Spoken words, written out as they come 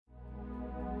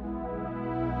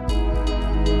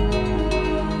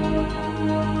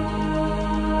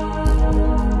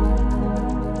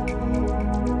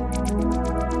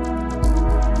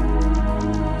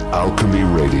Alchemy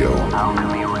Radio.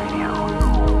 Alchemy Radio.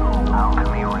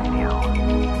 Alchemy Radio.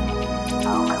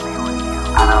 Alchemy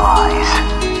Radio. Analyze.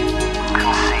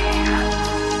 Conceive.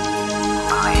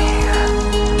 Believe.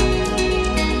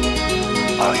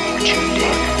 Are you tuned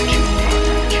in?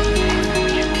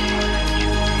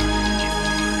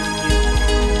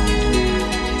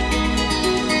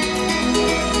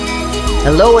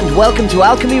 Hello and welcome to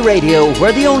Alchemy Radio,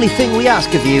 where the only thing we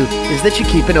ask of you is that you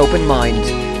keep an open mind.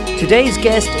 Today's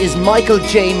guest is Michael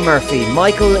J. Murphy.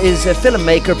 Michael is a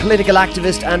filmmaker, political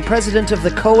activist and president of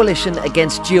the Coalition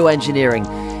Against Geoengineering.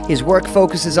 His work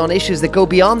focuses on issues that go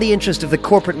beyond the interest of the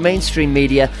corporate mainstream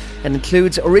media and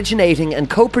includes originating and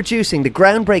co-producing the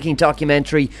groundbreaking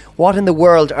documentary What in the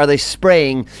World Are They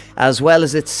Spraying?, as well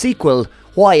as its sequel,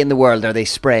 Why in the World Are They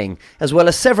Spraying?, as well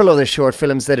as several other short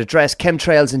films that address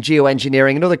chemtrails and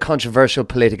geoengineering and other controversial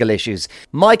political issues.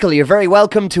 Michael, you're very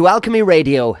welcome to Alchemy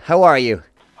Radio. How are you?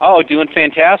 Oh, doing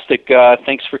fantastic.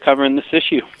 Thanks for covering this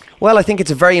issue. Well, I think it's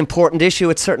a very important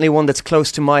issue. It's certainly one that's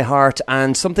close to my heart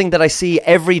and something that I see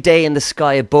every day in the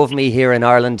sky above me here in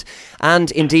Ireland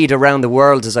and indeed around the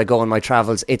world as I go on my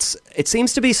travels. It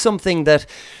seems to be something that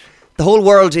the whole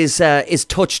world is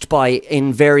touched by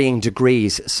in varying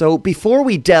degrees. So before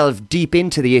we delve deep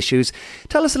into the issues,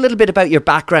 tell us a little bit about your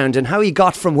background and how you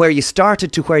got from where you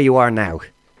started to where you are now.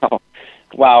 Oh,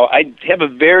 wow. I have a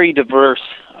very diverse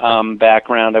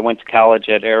background. I went to college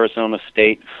at Arizona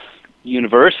State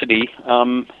University,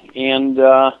 and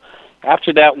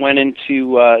after that went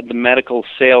into the medical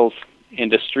sales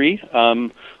industry,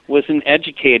 was an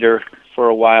educator for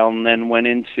a while, and then went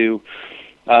into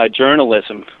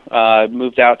journalism,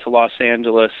 moved out to Los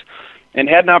Angeles, and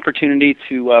had an opportunity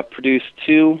to produce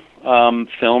two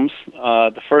films.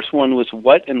 The first one was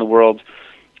What in the World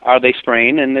Are They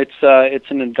Spraying? And it's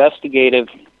an investigative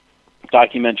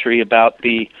documentary about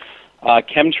the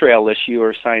chemtrail issue,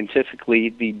 or scientifically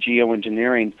the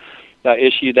geoengineering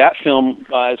issue. That film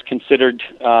is considered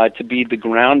to be the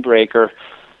groundbreaker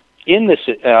in this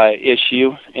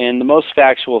issue and the most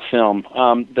factual film.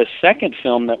 The second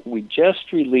film that we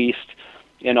just released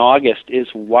in August is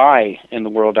Why in the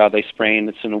World Are They Spraying?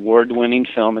 It's an award-winning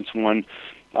film. It's won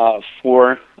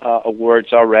 4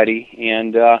 awards already,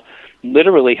 and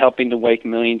literally helping to wake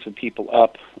millions of people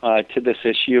up to this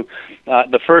issue.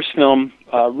 The first film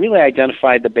really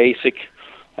identified the basic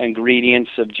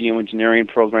ingredients of geoengineering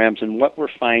programs and what we're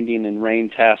finding in rain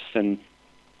tests and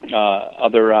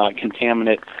other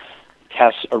contaminant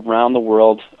tests around the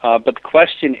world. But the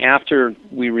question after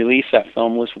we released that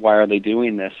film was, why are they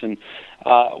doing this? And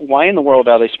Why in the World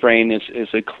Are They Spraying is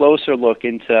a closer look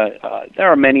into,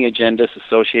 there are many agendas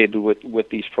associated with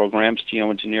these programs.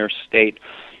 Geoengineers state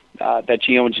that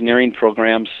geoengineering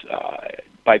programs,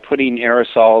 by putting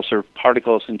aerosols or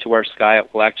particles into our sky,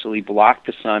 it will actually block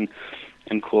the sun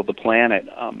and cool the planet.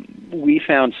 We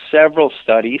found several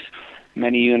studies,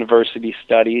 many university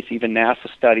studies, even NASA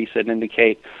studies, that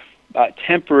indicate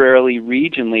temporarily,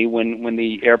 regionally, when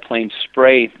the airplanes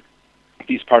spray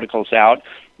these particles out,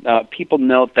 people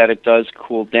note that it does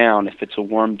cool down. If it's a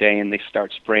warm day and they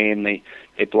start spraying, they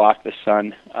block the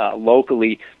sun.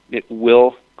 Locally, it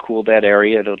will cool that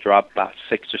area. It'll drop about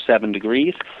 6 or 7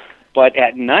 degrees. But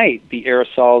at night, the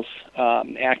aerosols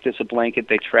act as a blanket.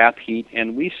 They trap heat,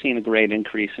 and we've seen a great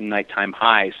increase in nighttime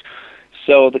highs.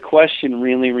 So the question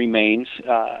really remains,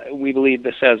 we believe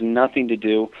this has nothing to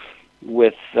do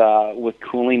with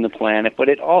cooling the planet, but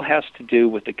it all has to do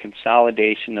with the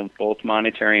consolidation of both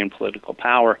monetary and political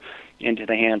power into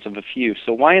the hands of a few.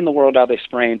 So why in the world are they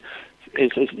spraying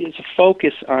is a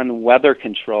focus on weather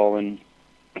control, and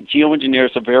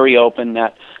geoengineers are very open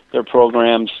that their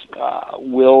programs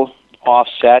will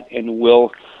offset and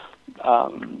will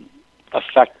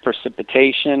affect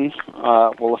precipitation,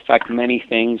 will affect many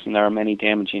things, and there are many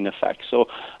damaging effects. So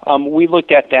we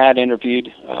looked at that,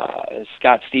 interviewed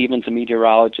Scott Stevens, a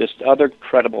meteorologist, other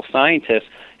credible scientists,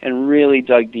 and really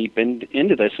dug deep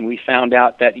into this, and we found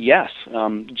out that yes,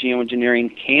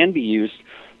 geoengineering can be used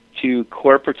to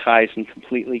corporatize and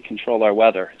completely control our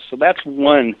weather. So that's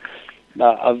one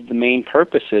of the main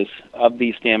purposes of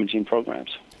these damaging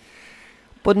programs.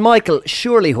 But Michael,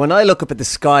 surely when I look up at the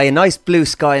sky, a nice blue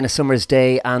sky on a summer's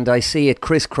day, and I see it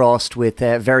crisscrossed with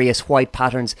various white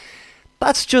patterns,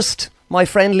 that's just my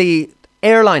friendly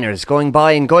airliners going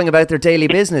by and going about their daily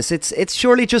business. It's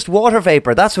surely just water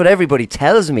vapor. That's what everybody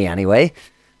tells me anyway.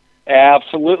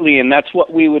 Absolutely, and that's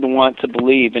what we would want to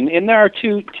believe. And there are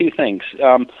two things.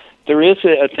 There is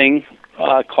a thing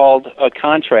called a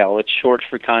contrail. It's short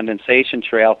for condensation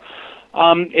trail.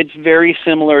 It's very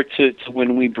similar to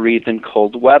when we breathe in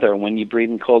cold weather. When you breathe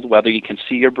in cold weather, you can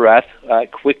see your breath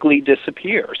quickly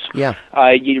disappears. Yeah.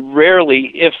 You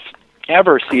rarely, if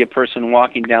ever, see a person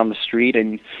walking down the street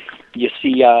and you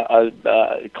see a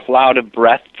cloud of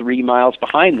breath 3 miles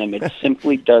behind them. It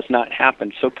simply does not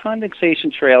happen. So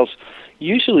condensation trails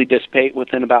usually dissipate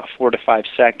within about 4 to 5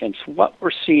 seconds. What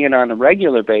we're seeing on a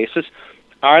regular basis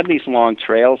are these long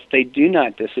trails. They do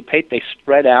not dissipate. They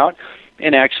spread out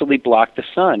and actually block the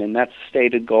sun, and that's the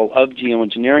stated goal of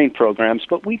geoengineering programs.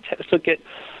 But we took it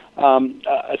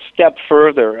a step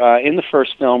further. In the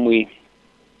first film, we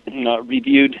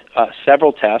reviewed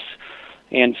several tests,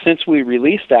 and since we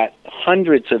released that,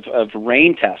 hundreds of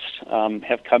rain tests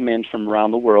have come in from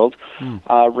around the world.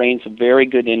 Rain's a very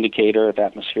good indicator of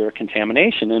atmospheric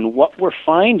contamination, and what we're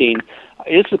finding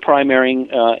is the primary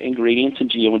ingredients in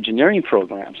geoengineering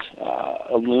programs,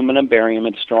 aluminum, barium,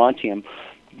 and strontium.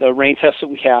 The rain tests that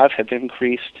we have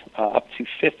increased up to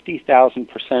 50,000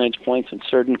 percentage points in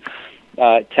certain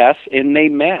tests, and they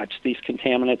match. These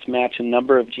contaminants match a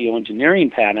number of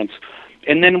geoengineering patterns.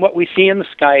 And then what we see in the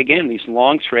sky, again, these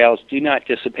long trails do not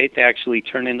dissipate. They actually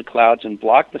turn into clouds and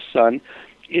block the sun,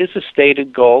 is a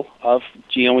stated goal of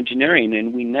geoengineering.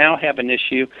 And we now have an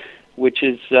issue which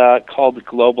is called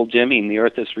global dimming. The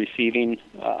Earth is receiving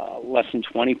less than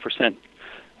 20%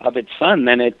 of its sun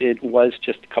than it was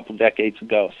just a couple decades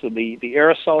ago. So the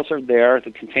aerosols are there,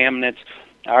 the contaminants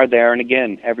are there, and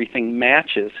again, everything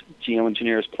matches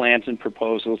geoengineers' plans and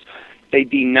proposals. They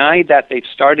deny that they've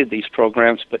started these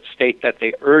programs, but state that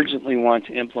they urgently want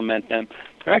to implement them.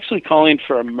 They're actually calling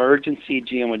for emergency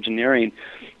geoengineering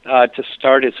to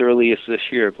start as early as this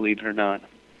year, believe it or not.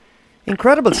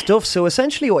 Incredible stuff. So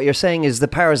essentially what you're saying is the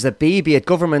powers that be it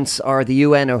governments or the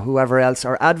UN or whoever else,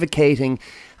 are advocating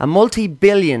a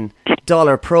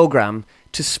multi-billion-dollar program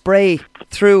to spray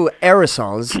through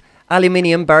aerosols,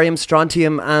 aluminium, barium,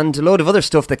 strontium, and a load of other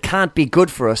stuff that can't be good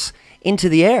for us into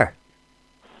the air.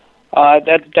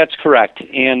 That's correct,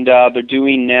 and they're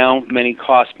doing now many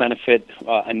cost-benefit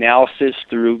analysis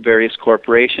through various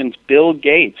corporations. Bill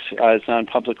Gates is on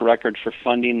public record for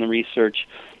funding the research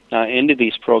into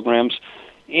these programs,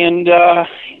 and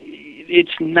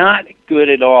it's not good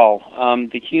at all.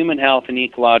 The human health and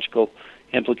ecological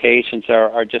implications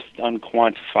are just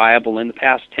unquantifiable. In the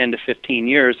past 10 to 15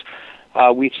 years,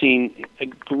 we've seen a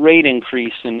great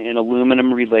increase in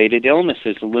aluminum-related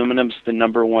illnesses. Aluminum's the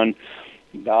number one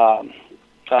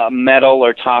metal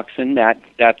or toxin that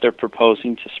they're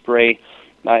proposing to spray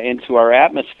into our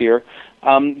atmosphere.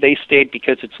 They state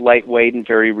because it's lightweight and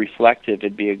very reflective,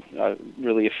 it'd be a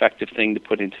really effective thing to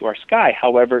put into our sky.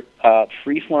 However,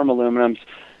 free-form aluminum's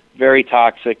very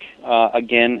toxic.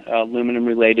 Again,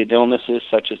 aluminum-related illnesses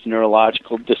such as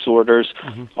neurological disorders,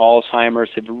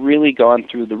 Alzheimer's have really gone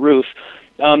through the roof.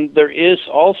 There is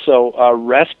also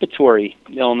respiratory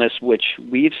illness, which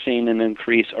we've seen an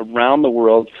increase around the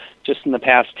world. Just in the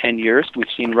past 10 years, we've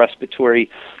seen respiratory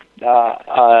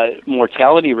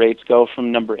mortality rates go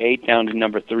from number 8 down to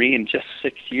number 3 in just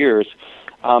 6 years.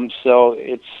 So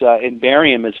it's and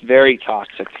barium is very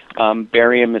toxic.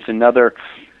 Barium is another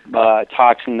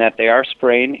toxin that they are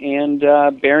spraying, and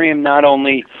barium not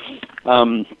only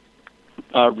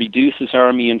reduces our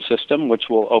immune system, which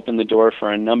will open the door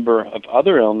for a number of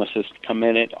other illnesses to come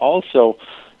in. It also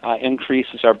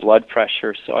increases our blood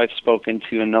pressure. So I've spoken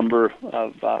to a number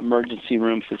of emergency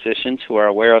room physicians who are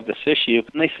aware of this issue,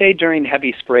 and they say during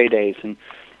heavy spray days, and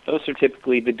those are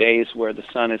typically the days where the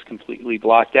sun is completely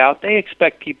blocked out, they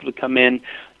expect people to come in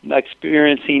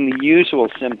experiencing the usual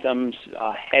symptoms,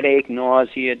 headache,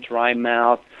 nausea, dry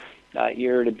mouth,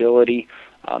 irritability,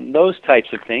 those types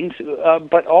of things,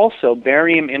 but also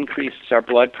barium increases our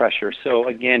blood pressure. So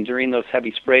again, during those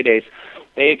heavy spray days,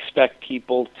 they expect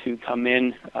people to come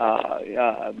in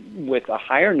with a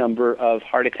higher number of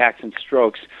heart attacks and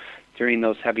strokes during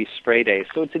those heavy spray days.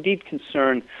 So it's a deep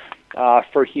concern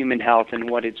for human health and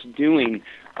what it's doing,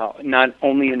 not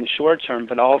only in the short term,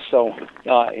 but also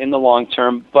in the long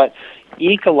term. But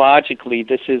ecologically,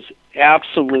 this is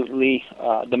absolutely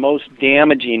the most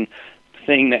damaging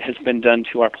thing that has been done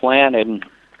to our planet. And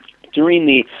during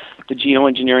the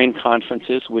geoengineering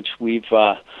conferences, which we've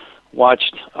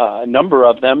watched a number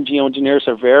of them, geoengineers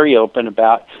are very open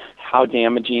about how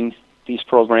damaging these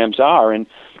programs are. And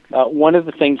one of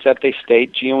the things that they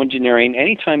state, geoengineering,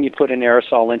 anytime you put an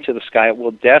aerosol into the sky, it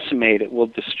will decimate, it will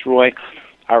destroy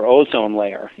our ozone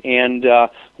layer. And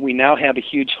we now have a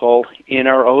huge hole in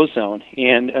our ozone.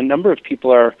 And a number of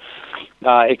people are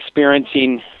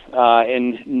experiencing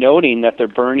and noting that they're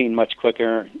burning much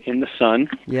quicker in the sun.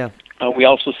 Yeah. We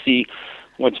also see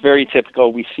what's very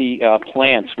typical. We see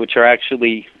plants which are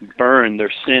actually burned,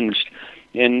 they're singed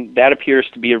and that appears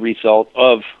to be a result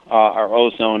of our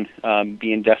ozone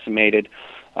being decimated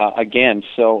again.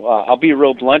 So I'll be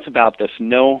real blunt about this.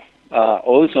 No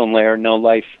ozone layer, no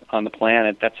life on the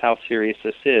planet. That's how serious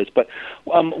this is. But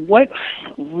what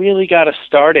really got us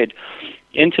started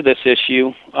into this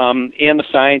issue, and the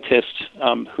scientists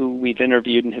who we've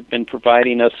interviewed and have been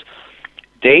providing us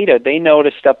data, they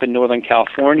noticed up in Northern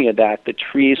California that the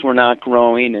trees were not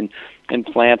growing and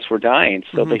plants were dying.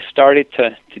 So they started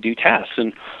to do tests.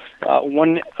 And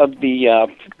one of the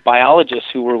biologists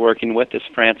who we're working with is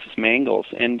Francis Mangels,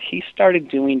 and he started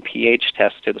doing pH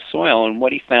tests to the soil, and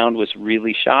what he found was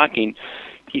really shocking.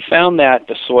 He found that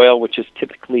the soil, which is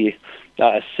typically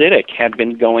acidic, had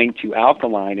been going to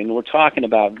alkaline, and we're talking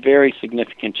about very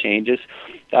significant changes.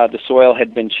 The soil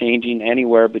had been changing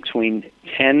anywhere between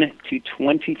 10 to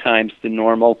 20 times the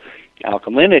normal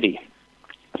alkalinity.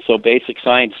 So basic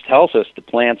science tells us the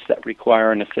plants that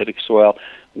require an acidic soil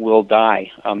will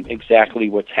die. Exactly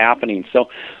what's happening. So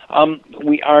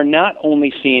we are not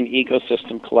only seeing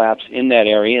ecosystem collapse in that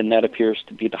area, and that appears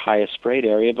to be the highest sprayed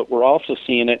area, but we're also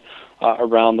seeing it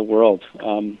around the world.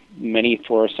 Many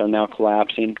forests are now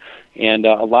collapsing, and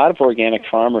a lot of organic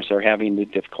farmers are having a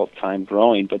difficult time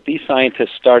growing. But these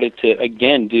scientists started to,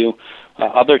 again, do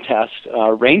other tests,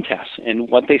 rain tests, and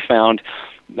what they found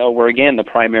were, again, the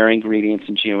primary ingredients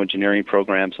in geoengineering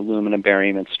programs, aluminum,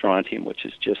 barium, and strontium, which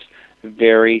is just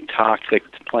very toxic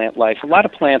to plant life. A lot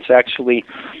of plants actually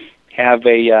have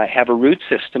a root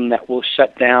system that will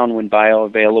shut down when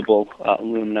bioavailable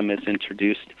aluminum is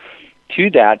introduced to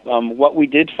that. What we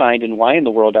did find, and why in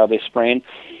the world are they spraying,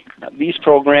 these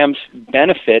programs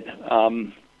benefit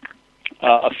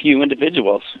a few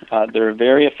individuals. They're a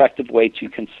very effective way to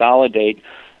consolidate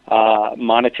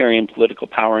monetary and political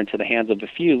power into the hands of a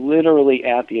few, literally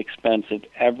at the expense of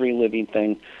every living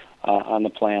thing on the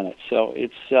planet. So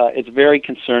it's very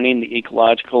concerning, the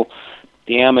ecological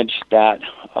damage that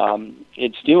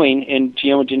it's doing, and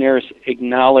geoengineers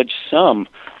acknowledge some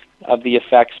of the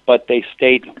effects, but they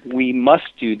state we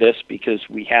must do this because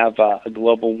we have a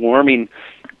global warming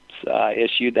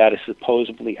issue that is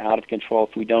supposedly out of control.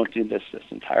 If we don't do this, this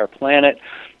entire planet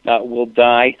will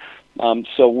die.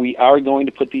 So we are going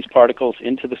to put these particles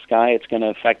into the sky. It's going to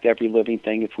affect every living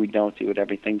thing. If we don't do it,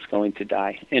 everything's going to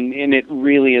die. And it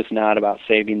really is not about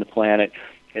saving the planet.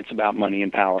 It's about money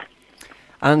and power.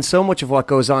 And so much of what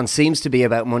goes on seems to be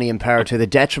about money and power to the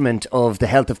detriment of the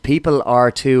health of people or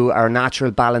to our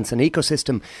natural balance and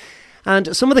ecosystem.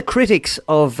 And some of the critics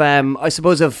of, I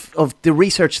suppose, of the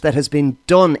research that has been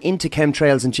done into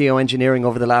chemtrails and geoengineering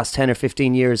over the last 10 or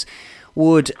 15 years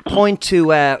would point to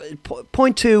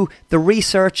the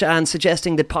research and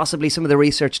suggesting that possibly some of the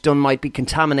research done might be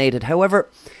contaminated. However,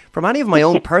 from any of my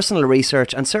own personal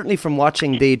research, and certainly from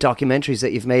watching the documentaries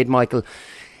that you've made, Michael,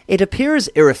 it appears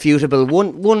irrefutable.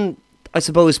 One, I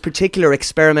suppose, particular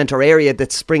experiment or area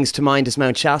that springs to mind is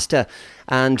Mount Shasta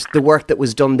and the work that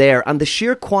was done there, and the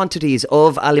sheer quantities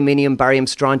of aluminium, barium,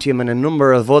 strontium, and a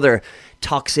number of other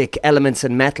toxic elements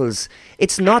and metals.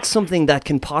 It's not something that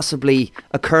can possibly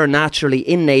occur naturally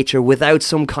in nature without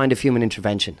some kind of human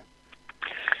intervention.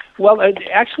 Well,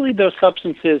 actually, those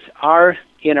substances are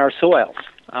in our soils,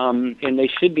 and they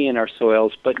should be in our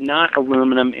soils, but not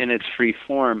aluminum in its free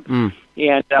form.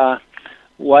 And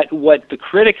what the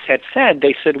critics had said,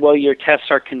 they said, well, your tests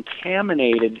are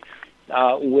contaminated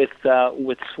with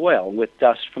soil, with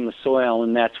dust from the soil,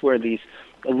 and that's where these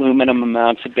aluminum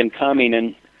amounts have been coming.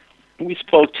 And we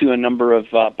spoke to a number of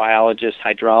biologists,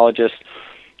 hydrologists,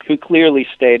 who clearly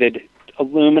stated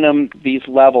aluminum, these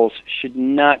levels should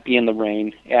not be in the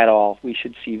rain at all. We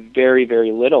should see very,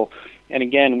 very little. And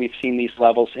again, we've seen these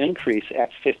levels increase at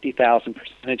 50,000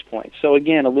 percentage points. So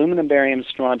again, aluminum, barium,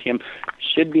 strontium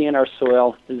should be in our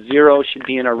soil. 0 should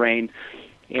be in our rain.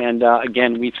 And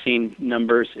again, we've seen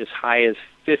numbers as high as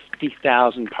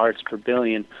 50,000 parts per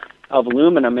billion of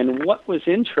aluminum. And what was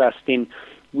interesting,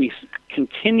 we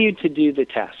continued to do the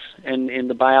tests. And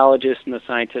the biologists and the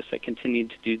scientists that continued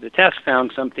to do the tests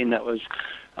found something that was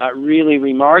really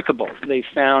remarkable. They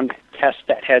found tests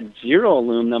that had 0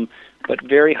 aluminum, but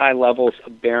very high levels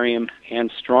of barium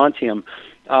and strontium.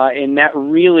 And that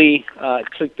really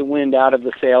took the wind out of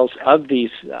the sails of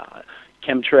these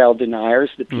chemtrail deniers,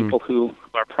 the people who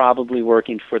are probably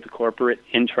working for the corporate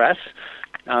interests.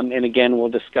 And again, we'll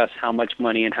discuss how much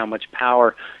money and how much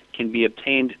power can be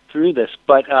obtained through this.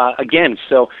 But again,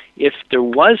 so if there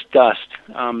was dust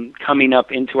coming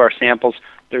up into our samples,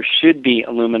 there should be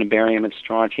aluminum, barium, and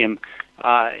strontium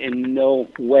in no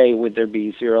way would there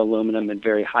be zero aluminum at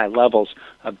very high levels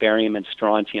of barium and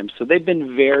strontium. So they've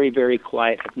been very, very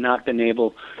quiet, have not been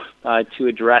able to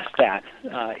address that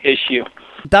issue.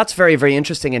 That's very, very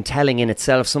interesting and telling in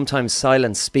itself. Sometimes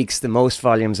silence speaks the most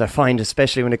volumes, I find,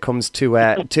 especially when it comes to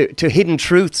hidden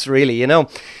truths, really, you know.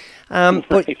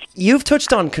 But you've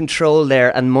touched on control there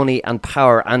and money and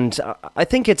power, and I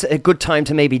think it's a good time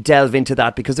to maybe delve into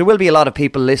that, because there will be a lot of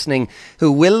people listening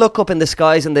who will look up in the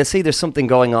skies and they'll see there's something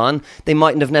going on. They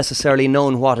mightn't have necessarily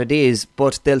known what it is,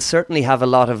 but they'll certainly have a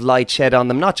lot of light shed on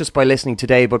them, not just by listening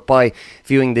today, but by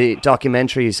viewing the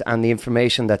documentaries and the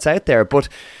information that's out there. But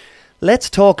let's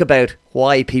talk about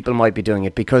why people might be doing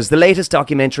it, because the latest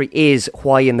documentary is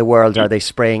Why in the World Are They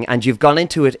Spraying? And you've gone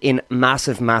into it in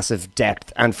massive, massive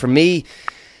depth. And for me,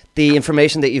 the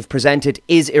information that you've presented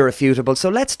is irrefutable. So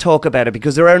let's talk about it,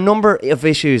 because there are a number of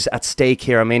issues at stake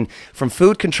here. I mean, from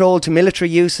food control to military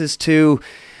uses to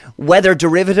weather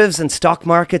derivatives and stock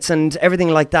markets and everything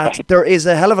like that. There is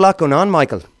a hell of a lot going on,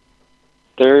 Michael.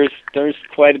 There's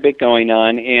quite a bit going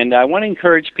on, and I want to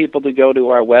encourage people to go to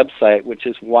our website, which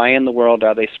is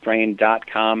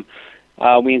whyintheworldaretheyspraying.com.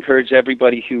 We encourage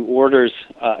everybody who orders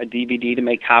a DVD to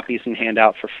make copies and hand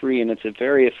out for free, and it's a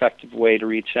very effective way to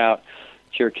reach out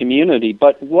to your community.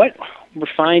 But what we're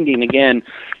finding, again,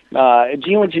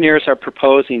 geoengineers are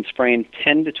proposing spraying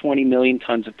 10 to 20 million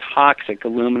tons of toxic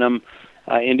aluminum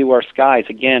into our skies,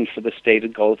 again, for the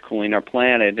stated goal of cooling our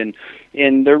planet. And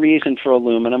the reason for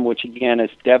aluminum, which again is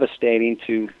devastating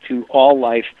to all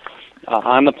life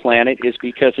on the planet, is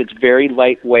because it's very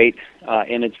lightweight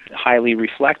and it's highly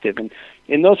reflective. And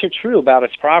those are true about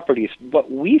its properties.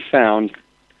 What we found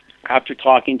after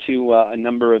talking to a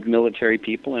number of military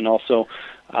people and also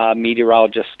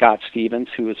meteorologist Scott Stevens,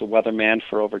 who is a weatherman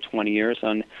for over 20 years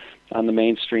on the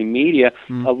mainstream media,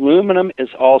 aluminum is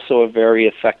also a very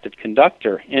effective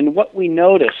conductor. And what we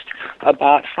noticed,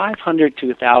 about 500 to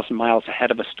 1,000 miles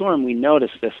ahead of a storm, we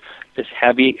noticed this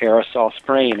heavy aerosol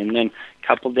spraying, and then a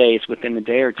couple days, within a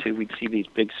day or two, we'd see these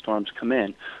big storms come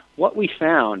in. What we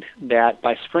found, that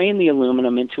by spraying the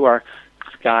aluminum into our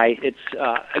sky, it's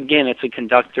a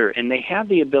conductor, and they have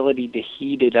the ability to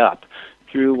heat it up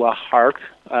through a HARC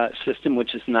system,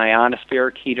 which is an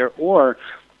ionospheric heater, or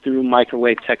through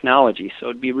microwave technology. So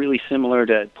it'd be really similar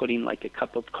to putting like a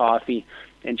cup of coffee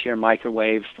into your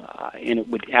microwave, and it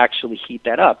would actually heat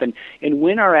that up. And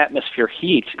when our atmosphere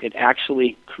heats, it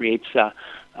actually creates a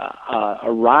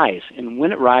rise. And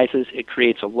when it rises, it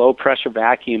creates a low-pressure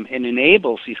vacuum and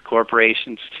enables these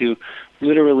corporations to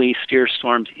literally steer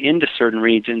storms into certain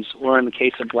regions, or in the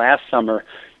case of last summer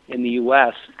in the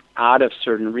U.S., out of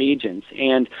certain regions.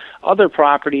 And other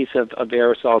properties of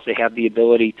aerosols, they have the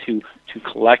ability to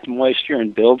collect moisture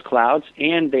and build clouds,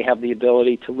 and they have the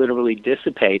ability to literally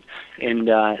dissipate and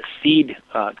seed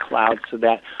clouds so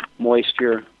that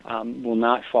moisture will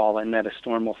not fall and that a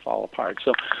storm will fall apart.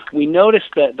 So we noticed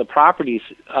that the properties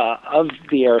of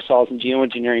the aerosols and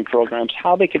geoengineering programs,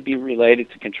 how they could be related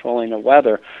to controlling the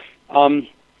weather.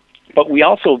 But we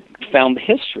also found the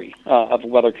history of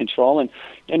weather control,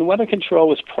 and weather control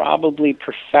was probably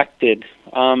perfected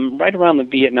right around the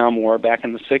Vietnam War back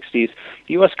in the 60s. The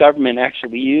U.S. government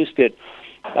actually used it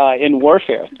in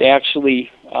warfare. They actually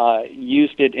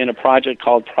used it in a project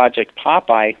called Project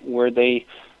Popeye, where they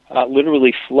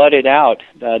literally flooded out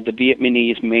the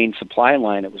Vietnamese main supply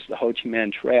line. It was the Ho Chi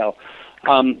Minh Trail.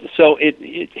 So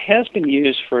it has been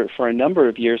used for a number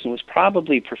of years and was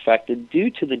probably perfected due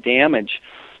to the damage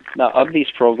of these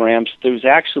programs. There was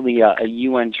actually a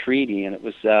UN treaty, and it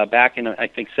was back in, I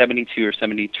think, 72 or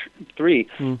 73,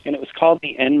 and it was called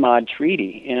the NMOD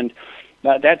Treaty. And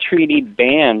that treaty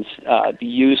bans the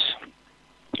use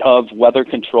of weather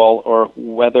control or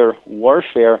weather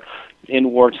warfare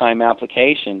in wartime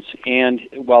applications. And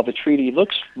while the treaty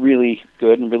looks really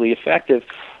good and really effective,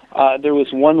 there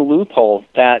was one loophole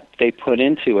that they put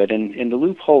into it, and the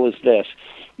loophole is this.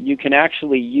 You can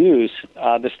actually use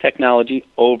this technology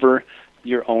over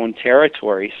your own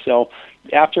territory. So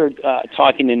after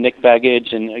talking to Nick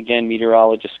Begich and, again,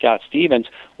 meteorologist Scott Stevens,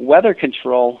 weather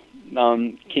control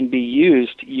can be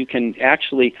used. You can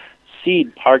actually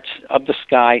seed parts of the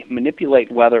sky,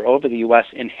 manipulate weather over the U.S.,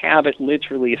 and have it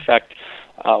literally affect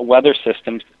weather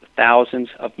systems thousands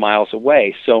of miles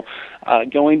away. So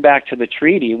going back to the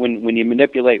treaty, when you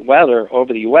manipulate weather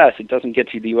over the U.S., it doesn't get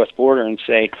to the U.S. border and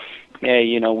say,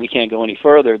 hey, we can't go any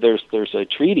further. There's a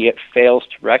treaty. It fails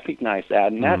to recognize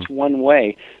that. And that's one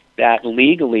way that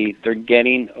legally they're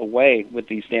getting away with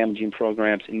these damaging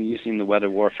programs and using the weather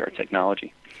warfare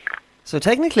technology. So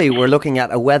technically we're looking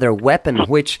at a weather weapon,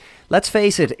 which, let's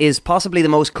face it, is possibly the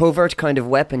most covert kind of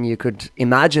weapon you could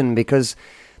imagine, because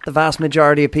the vast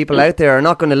majority of people out there are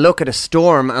not going to look at a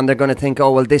storm and they're going to think,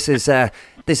 oh, well, this is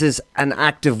an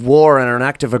act of war and an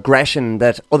act of aggression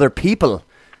that other people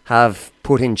have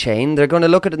put in chain. They're going to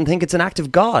look at it and think it's an act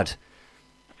of God.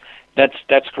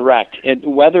 That's correct.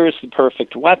 Weather is the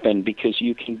perfect weapon because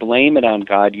you can blame it on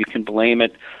God, you can blame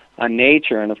it on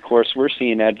nature, and of course we're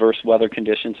seeing adverse weather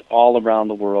conditions all around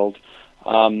the world.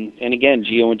 And again,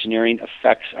 geoengineering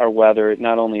affects our weather. It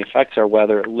not only affects our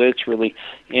weather, it literally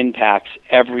impacts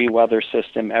every weather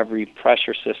system, every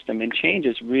pressure system, and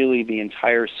changes really the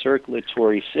entire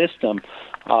circulatory system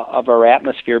of our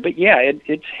atmosphere. But yeah,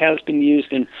 it has been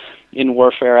used in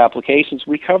warfare applications.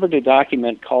 We covered a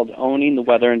document called Owning the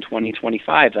Weather in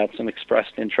 2025. That's an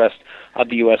expressed interest of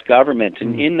the U.S. government.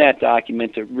 And in that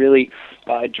document, it really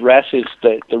addresses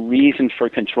the reason for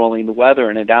controlling the weather,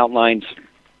 and it outlines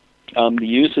the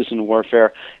uses in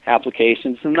warfare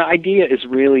applications. And the idea is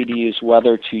really to use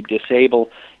weather to disable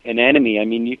an enemy. I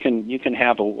mean, you can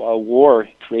have a war,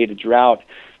 create a drought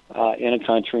in a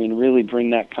country and really bring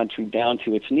that country down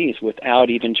to its knees without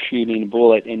even shooting a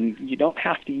bullet. And you don't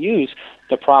have to use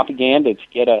the propaganda to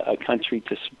get a country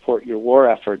to support your war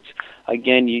efforts.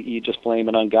 Again, you just blame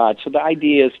it on God. So the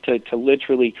idea is to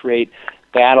literally create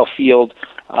battlefield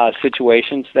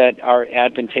situations that are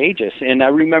advantageous. And I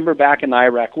remember back in the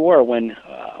Iraq War when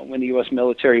the U.S.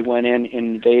 military went in and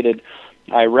invaded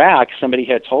Iraq, somebody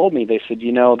had told me, they said,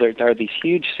 there are these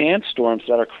huge sandstorms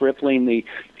that are crippling the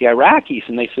Iraqis.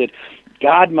 And they said,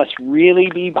 God must really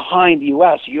be behind the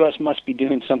U.S. The U.S. must be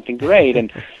doing something great.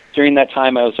 And during that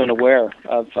time, I was unaware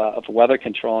of weather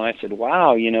control. And I said,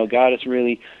 wow, God is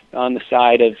really on the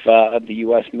side of the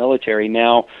U.S. military.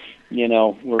 Now,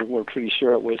 we're pretty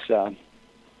sure it was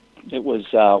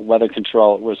weather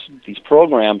control. It was these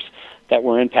programs that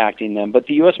were impacting them. But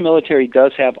the U.S. military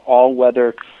does have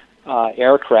all-weather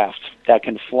aircraft that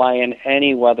can fly in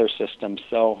any weather system.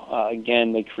 So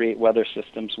again, they create weather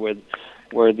systems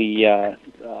where the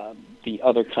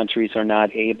other countries are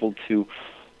not able to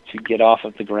get off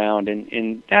of the ground,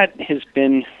 and that has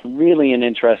been really an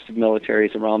interest of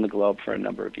militaries around the globe for a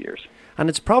number of years. And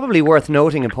it's probably worth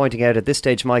noting and pointing out at this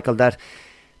stage, Michael, that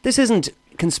this isn't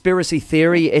conspiracy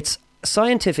theory, it's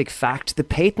scientific fact. The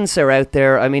patents are out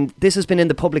there. I mean, this has been in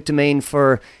the public domain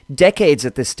for decades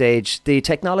at this stage. The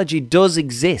technology does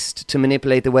exist to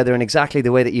manipulate the weather in exactly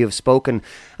the way that you've spoken.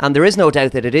 And there is no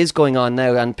doubt that it is going on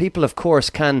now. And people, of course,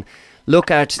 can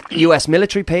look at US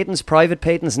military patents, private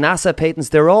patents, NASA patents.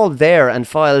 They're all there and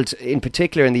filed in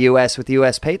particular in the US with the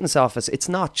US Patents Office. It's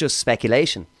not just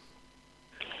speculation.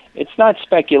 It's not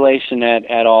speculation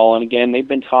at all. And again, they've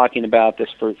been talking about this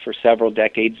for several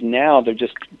decades. Now they're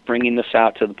just bringing this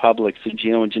out to the public. So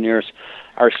geoengineers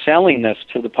are selling this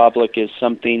to the public as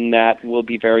something that will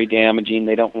be very damaging.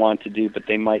 They don't want to do, but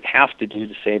they might have to do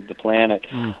to save the planet.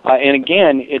 And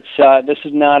again, this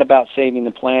is not about saving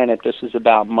the planet. This is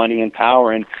about money and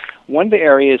power. And one of the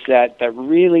areas that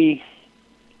really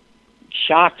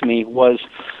shocked me was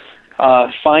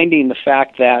finding the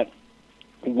fact that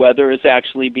weather is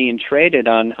actually being traded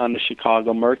on the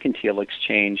Chicago Mercantile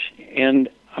Exchange. And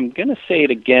I'm going to say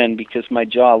it again because my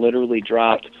jaw literally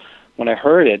dropped when I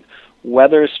heard it.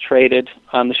 Weather is traded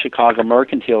on the Chicago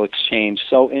Mercantile Exchange.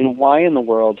 So why in the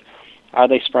world are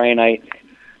they spraying? I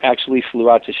actually flew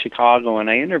out to Chicago and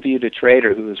I interviewed a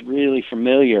trader who was really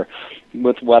familiar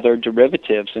with weather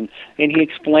derivatives, and he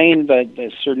explained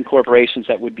that certain corporations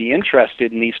that would be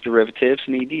interested in these derivatives,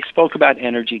 and he spoke about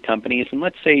energy companies. And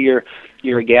let's say you're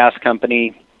a gas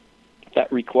company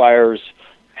that requires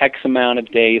X amount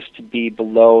of days to be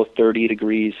below 30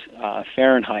 degrees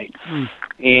Fahrenheit.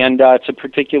 And it's a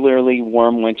particularly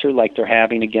warm winter like they're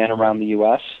having again around the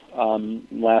U.S.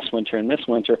 Last winter and this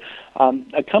winter.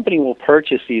 A company will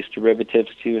purchase these derivatives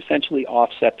to essentially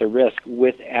offset the risk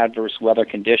with adverse weather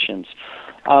conditions.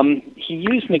 He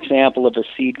used an example of a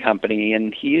seed company,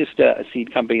 and he used a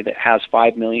seed company that has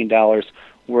 $5 million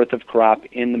worth of crop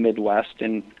in the Midwest.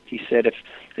 And he said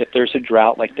if there's a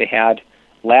drought like they had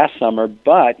last summer,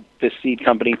 but the seed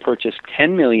company purchased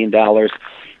 $10 million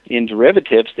in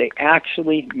derivatives, they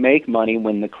actually make money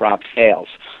when the crop fails.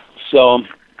 So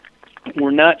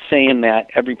we're not saying that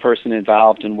every person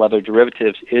involved in weather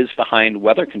derivatives is behind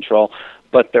weather control,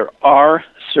 but there are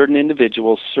certain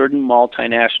individuals, certain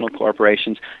multinational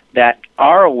corporations that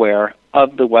are aware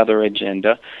of the weather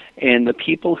agenda, and the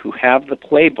people who have the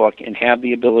playbook and have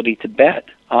the ability to bet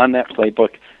on that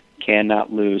playbook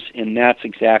cannot lose, and that's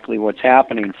exactly what's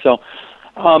happening. So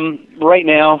right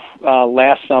now,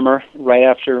 last summer, right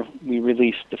after we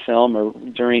released the film, or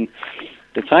during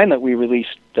the time that we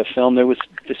released the film, there was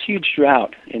this huge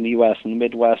drought in the U.S., and the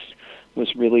Midwest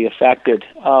was really affected.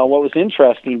 What was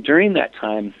interesting during that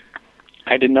time,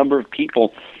 I had a number of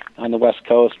people on the West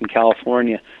Coast in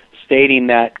California stating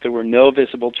that there were no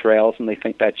visible trails, and they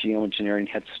think that geoengineering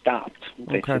had stopped.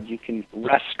 They said, you can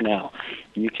rest now.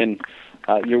 You can,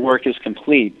 your work is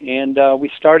complete. And we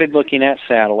started looking at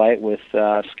satellite with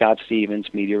Scott Stevens,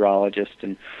 meteorologist,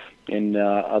 and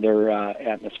other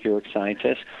atmospheric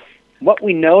scientists. What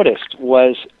we noticed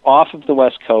was off of the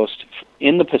West Coast,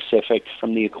 in the Pacific,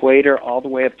 from the equator all the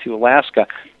way up to Alaska,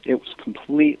 it was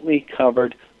completely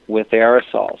covered with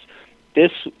aerosols.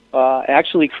 This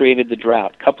actually created the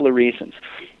drought. A couple of reasons.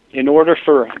 In order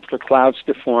for clouds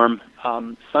to form,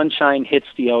 sunshine hits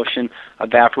the ocean,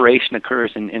 evaporation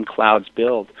occurs, and clouds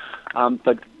build.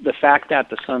 But the fact that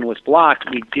the sun was blocked,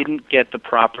 we didn't get the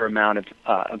proper amount of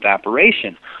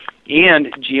evaporation. And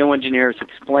geoengineers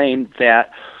explained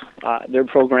that their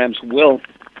programs will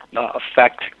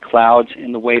affect clouds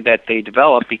in the way that they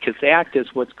develop because they act as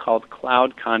what's called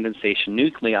cloud condensation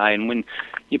nuclei. And when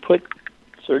you put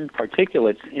certain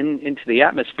particulates into the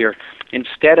atmosphere,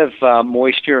 instead of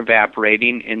moisture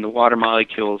evaporating and the water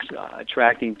molecules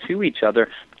attracting to each other,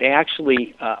 they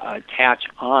actually attach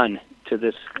on to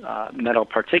this metal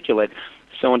particulate.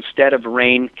 So instead of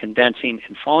rain condensing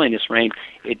and falling as rain,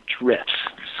 it drifts.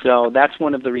 So that's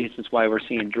one of the reasons why we're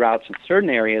seeing droughts in certain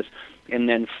areas and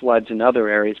then floods in other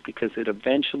areas, because it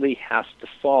eventually has to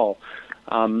fall.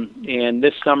 And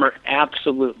this summer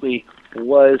absolutely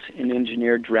was an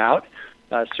engineered drought.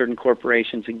 Certain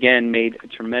corporations, again, made a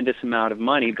tremendous amount of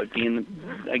money, but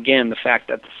again, the fact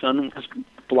that the sun was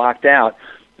blocked out,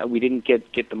 we didn't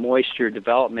get the moisture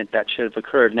development that should have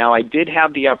occurred. Now, I did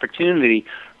have the opportunity,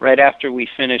 right after we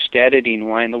finished editing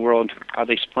Why in the World Are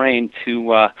They Spraying,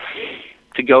 to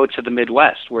go to the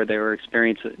Midwest, where they were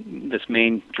experiencing this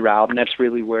main drought, and that's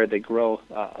really where they grow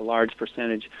a large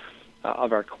percentage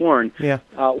of our corn. Yeah.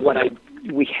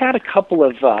 We had a couple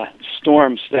of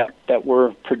storms that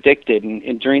were predicted,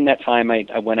 and during that time I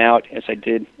went out, as I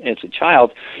did as a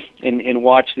child, and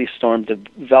watched these storms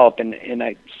develop, and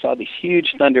I saw these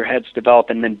huge thunderheads develop,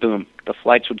 and then boom, the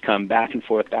flights would come back and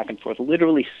forth,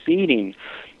 literally seeding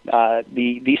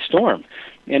the storm.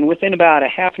 And within about a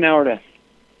half an hour to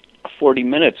 40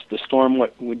 minutes, the storm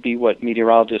would be what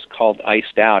meteorologists called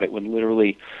iced out. It would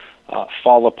literally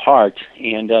fall apart,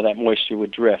 and that moisture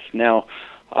would drift. Now,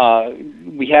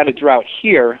 we had a drought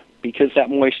here because that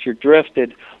moisture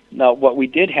drifted. Now, what we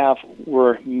did have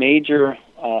were major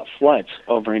floods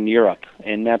over in Europe,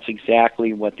 and that's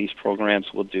exactly what these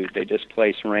programs will do. They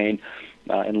displace rain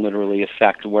and literally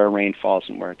affect where rain falls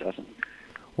and where it doesn't.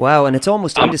 Wow, and it's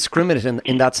almost indiscriminate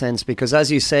in that sense, because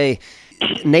as you say,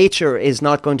 nature is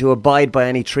not going to abide by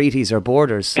any treaties or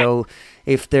borders. So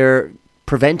if they're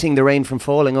preventing the rain from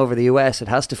falling over the US, it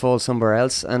has to fall somewhere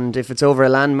else. And if it's over a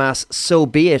landmass, so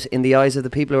be it in the eyes of the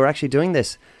people who are actually doing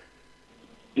this.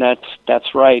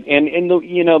 That's right. And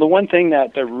the one thing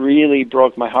that really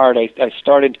broke my heart, I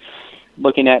started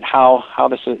looking at how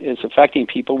this is affecting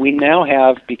people. We now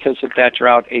have, because of that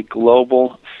drought, a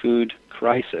global food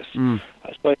crisis. So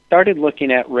I started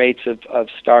looking at rates of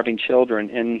starving children,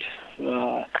 and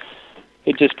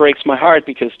it just breaks my heart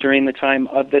because during the time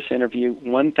of this interview,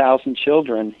 1,000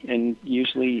 children in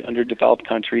usually underdeveloped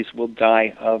countries will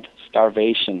die of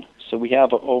starvation. So we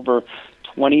have over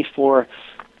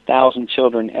 24,000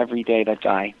 children every day that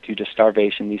die due to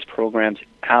starvation. These programs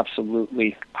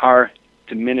absolutely are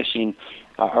diminishing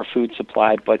our food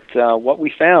supply. But what we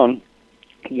found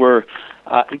were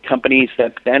companies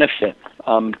that benefit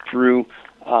through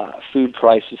food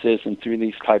crises and through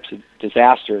these types of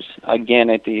disasters,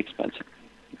 again, at the expense of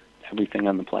everything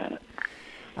on the planet.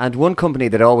 And one company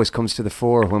that always comes to the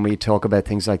fore when we talk about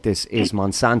things like this is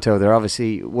Monsanto. They're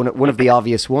obviously one of the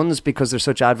obvious ones because they're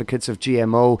such advocates of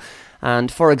GMO.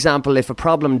 And for example, if a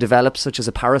problem develops, such as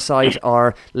a parasite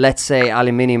or, let's say,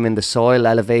 aluminium in the soil,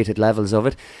 elevated levels of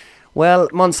it, well,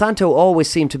 Monsanto always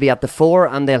seem to be at the fore,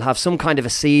 and they'll have some kind of a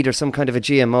seed or some kind of a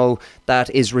GMO that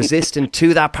is resistant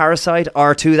to that parasite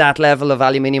or to that level of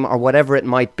aluminium or whatever it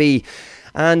might be.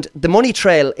 And the money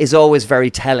trail is always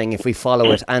very telling if we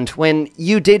follow it. And when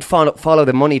you did follow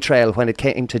the money trail when it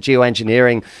came to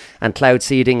geoengineering and cloud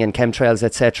seeding and chemtrails,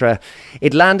 etc.,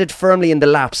 it landed firmly in the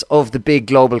laps of the big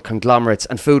global conglomerates,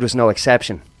 and food was no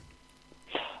exception.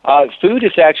 Food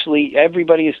is actually,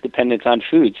 everybody is dependent on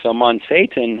food. So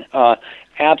Monsanto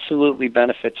absolutely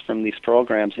benefits from these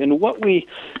programs. And what we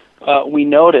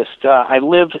noticed, I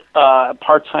lived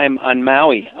part-time on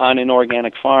Maui on an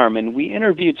organic farm, and we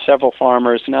interviewed several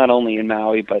farmers, not only in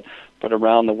Maui, but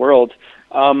around the world,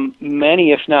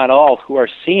 many, if not all, who are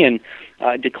seeing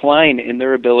a decline in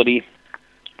their ability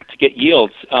to get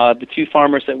yields. The two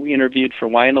farmers that we interviewed for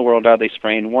Why in the World Are They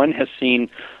Spraying, one has seen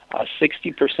a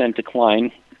 60%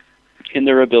 decline in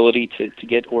their ability to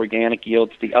get organic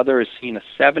yields. The other has seen a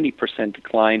 70%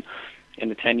 decline in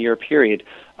a 10-year period.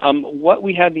 What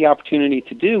we had the opportunity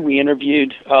to do, we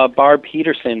interviewed Barb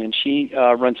Peterson, and she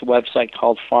runs a website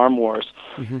called Farm Wars.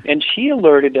 And she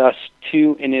alerted us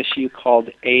to an issue called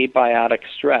abiotic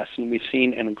stress, and we've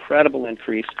seen an incredible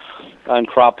increase in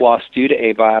crop loss due to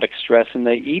abiotic stress. And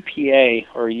the EPA,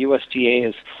 or USDA,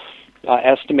 is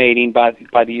estimating by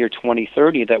the year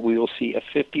 2030 that we will see a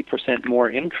 50% more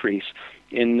increase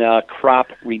in crop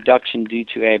reduction due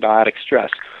to abiotic stress.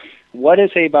 What is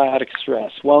abiotic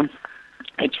stress? Well,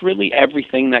 it's really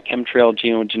everything that chemtrail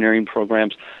geoengineering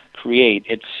programs create.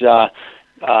 It's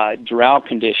drought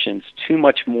conditions, too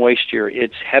much moisture,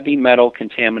 it's heavy metal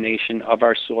contamination of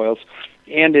our soils,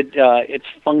 and it's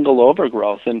fungal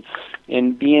overgrowth.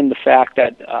 And being the fact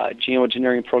that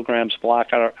geoengineering programs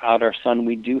block out our sun,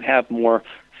 we do have more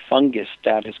fungus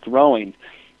that is growing.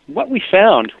 What we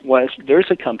found was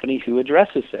there's a company who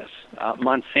addresses this.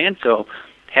 Monsanto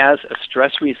has a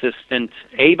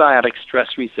abiotic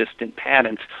stress-resistant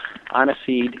patent on a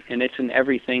seed, and it's in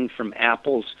everything from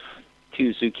apples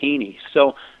to zucchini.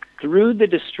 So through the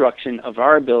destruction of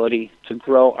our ability to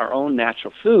grow our own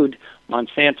natural food,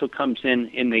 Monsanto comes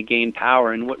in and they gain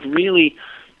power. And what really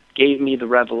gave me the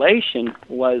revelation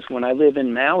was when I live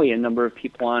in Maui, a number of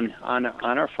people on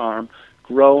our farm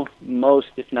grow most,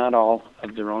 if not all,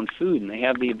 of their own food, and they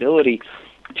have the ability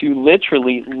to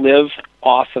literally live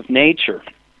off of nature.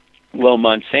 Well,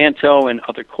 Monsanto and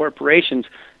other corporations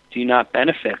do not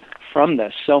benefit from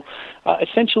this. So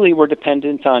essentially we're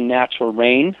dependent on natural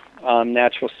rain,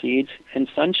 natural seeds, and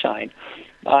sunshine.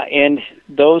 And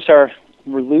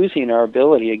we're losing our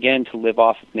ability, again, to live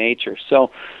off of nature. So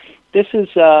this is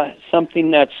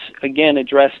something that's, again,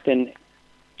 addressed in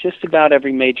just about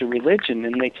every major religion.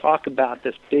 And they talk about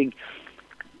this big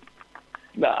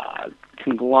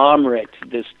conglomerate,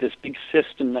 this big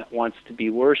system that wants to be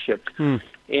worshipped.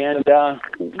 And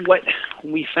what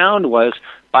we found was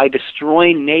by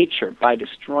destroying nature, by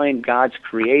destroying God's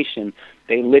creation,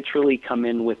 they literally come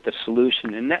in with the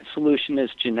solution. And that solution is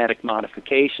genetic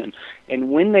modification. And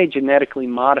when they genetically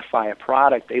modify a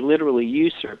product, they literally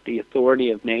usurp the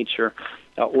authority of nature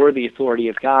or the authority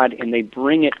of God, and they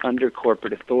bring it under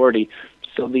corporate authority.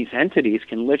 So these entities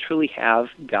can literally have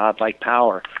godlike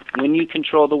power. When you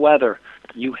control the weather,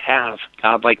 you have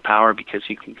godlike power because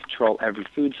you can control every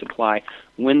food supply.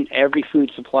 When every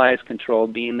food supply is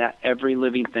controlled, being that every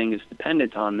living thing is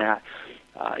dependent on that,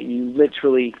 you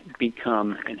literally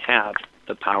become and have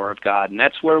the power of God. And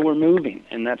that's where we're moving,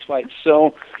 and that's why it's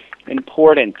so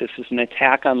important. This is an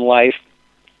attack on life.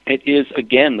 It is,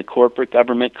 again, the corporate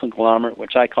government conglomerate,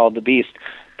 which I call the beast,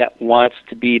 that wants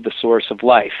to be the source of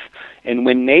life. And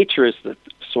when nature is the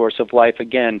source of life,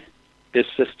 again, this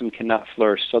system cannot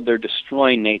flourish. So they're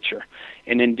destroying nature.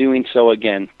 And in doing so,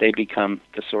 again, they become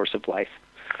the source of life.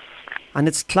 And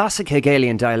it's classic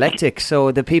Hegelian dialectic.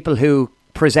 So the people who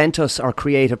present us or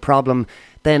create a problem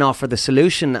then offer the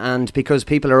solution. And because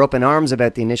people are up in arms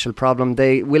about the initial problem,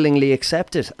 they willingly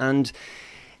accept it. And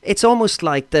it's almost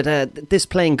like that this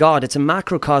playing God, it's a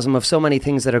macrocosm of so many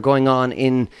things that are going on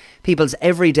in people's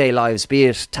everyday lives, be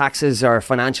it taxes or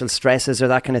financial stresses or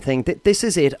that kind of thing. This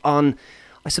is it on,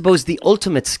 I suppose, the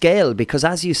ultimate scale, because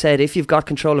as you said, if you've got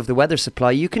control of the weather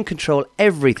supply, you can control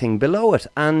everything below it.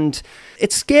 And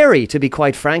it's scary, to be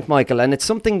quite frank, Michael, and it's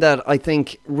something that I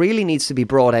think really needs to be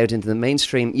brought out into the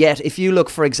mainstream. Yet, if you look,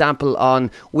 for example,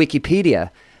 on Wikipedia,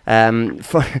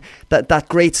 for that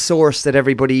great source that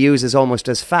everybody uses almost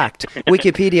as fact,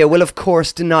 Wikipedia will of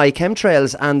course deny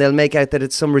chemtrails, and they'll make out that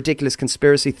it's some ridiculous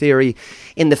conspiracy theory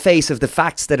in the face of the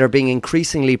facts that are being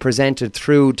increasingly presented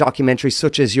through documentaries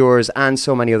such as yours and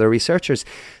so many other researchers.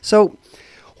 So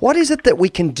what is it that we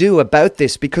can do about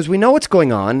this? Because we know what's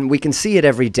going on, we can see it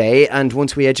every day, and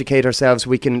once we educate ourselves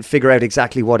we can figure out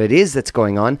exactly what it is that's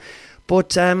going on.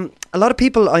 But a lot of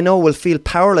people I know will feel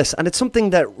powerless, and it's something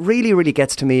that really, really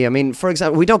gets to me. I mean, for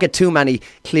example, we don't get too many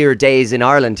clear days in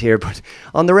Ireland here, but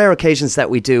on the rare occasions that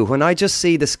we do, when I just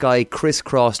see the sky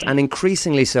crisscrossed, and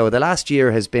increasingly so, the last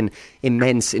year has been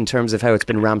immense in terms of how it's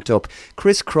been ramped up,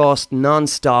 crisscrossed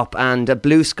non-stop, and a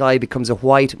blue sky becomes a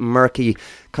white, murky,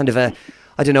 kind of a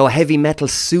heavy metal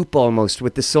soup almost,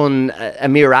 with the sun a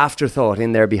mere afterthought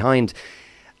in there behind.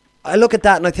 I look at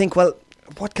that and I think, well,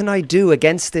 what can I do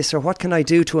against this, or what can I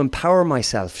do to empower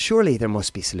myself? Surely there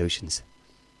must be solutions.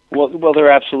 Well,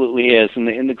 there absolutely is.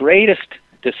 And the greatest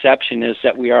deception is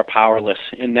that we are powerless,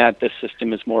 in that this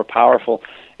system is more powerful.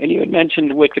 And you had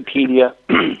mentioned Wikipedia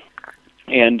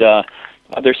and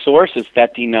other sources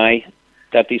that deny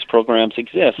that these programs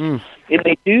exist. And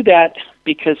they do that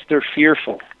because they're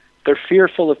fearful. They're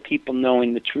fearful of people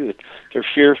knowing the truth. They're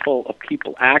fearful of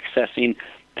people accessing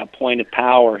a point of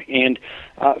power. And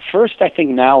first, I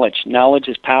think knowledge. Knowledge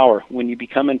is power. When you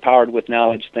become empowered with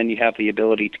knowledge, then you have the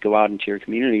ability to go out into your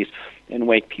communities and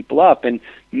wake people up. And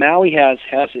Maui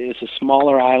is a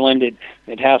smaller island.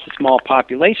 It has a small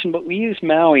population, but we use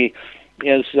Maui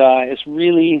as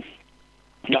really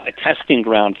a testing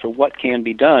ground for what can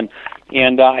be done.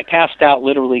 And I passed out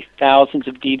literally thousands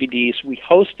of DVDs. We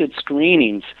hosted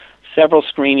screenings, several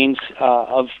screenings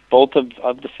of both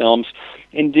of the films.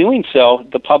 In doing so,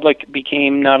 the public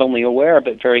became not only aware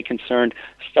but very concerned,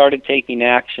 started taking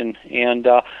action. And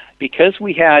because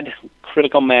we had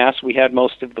critical mass, we had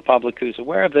most of the public who's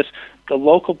aware of this, the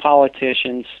local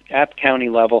politicians at the county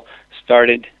level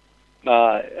started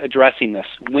addressing this.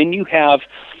 When you have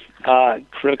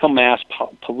critical mass,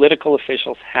 political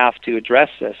officials have to address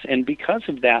this. And because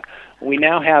of that, we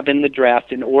now have in the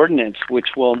draft an ordinance which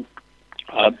will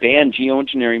ban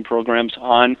geoengineering programs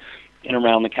on and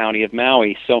around the county of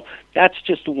Maui. So that's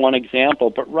just one example.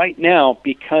 But right now,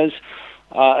 because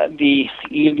the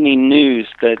evening news,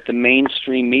 the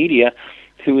mainstream media,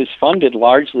 who is funded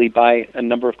largely by a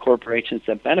number of corporations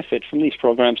that benefit from these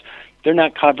programs, they're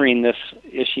not covering this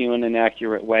issue in an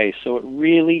accurate way. So it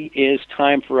really is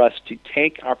time for us to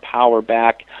take our power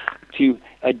back, to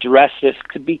address this,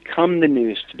 to become the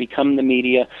news, to become the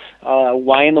media.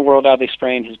 Why in the World Are They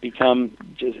Spraying has become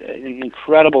just an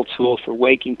incredible tool for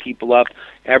waking people up.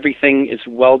 Everything is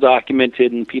well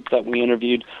documented, and people that we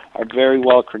interviewed are very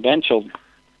well credentialed.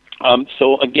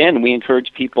 So again, we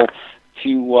encourage people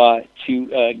to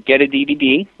get a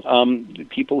DVD.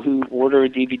 People who order a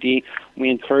DVD,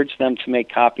 we encourage them to make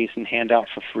copies and hand out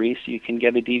for free, so you can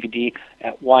get a DVD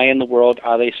at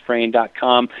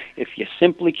whyintheworldaretheyspraying.com. If you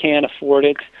simply can't afford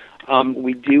it,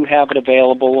 we do have it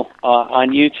available on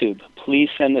YouTube. Please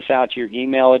send this out to your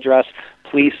email address.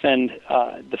 Please send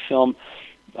the film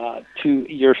to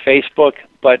your Facebook.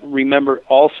 But remember,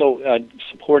 also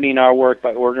supporting our work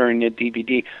by ordering a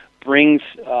DVD brings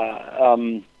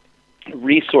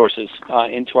resources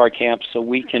into our camps, so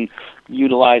we can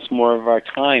utilize more of our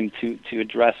time to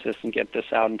address this and get this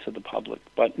out into the public.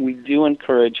 But we do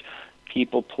encourage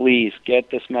people, please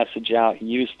get this message out.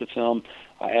 Use the film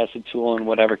as a tool in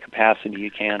whatever capacity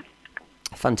you can.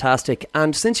 Fantastic.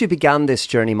 And since you began this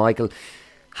journey, Michael,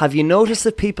 have you noticed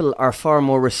that people are far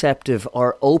more receptive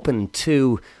or open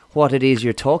to what it is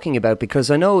you're talking about?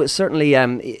 Because I know certainly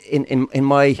in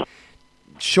my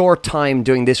short time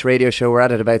doing this radio show, we're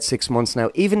at it about 6 months now,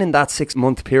 even in that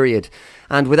 6-month period,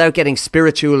 and without getting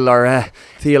spiritual or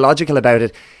theological about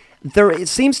it, it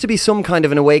seems to be some kind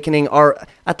of an awakening, or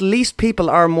at least people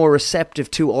are more receptive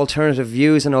to alternative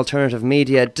views and alternative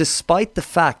media, despite the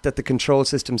fact that the control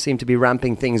system seem to be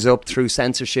ramping things up through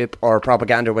censorship or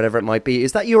propaganda or whatever it might be.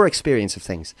 Is that your experience of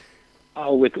things?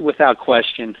 Oh, without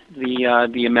question,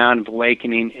 the amount of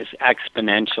awakening is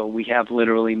exponential. We have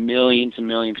literally millions and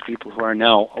millions of people who are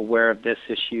now aware of this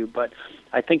issue, but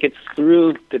I think it's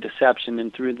through the deception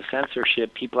and through the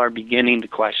censorship, people are beginning to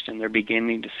question. They're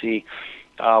beginning to see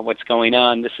what's going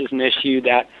on. This is an issue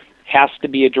that has to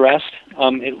be addressed.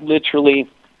 It literally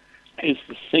is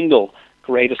the single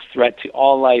greatest threat to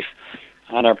all life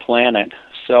on our planet.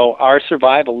 So our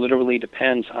survival literally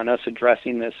depends on us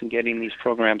addressing this and getting these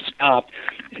programs stopped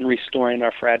and restoring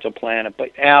our fragile planet. But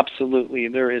absolutely,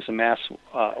 there is a mass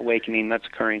awakening that's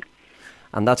occurring.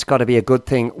 And that's got to be a good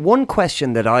thing. One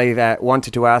question that I've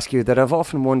wanted to ask you that I've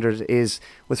often wondered is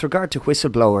with regard to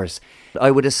whistleblowers.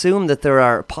 I would assume that there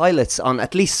are pilots on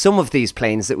at least some of these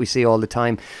planes that we see all the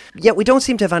time. Yet we don't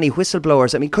seem to have any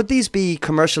whistleblowers. I mean, could these be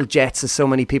commercial jets, as so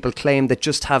many people claim, that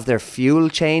just have their fuel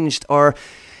changed? Or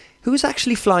who's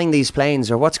actually flying these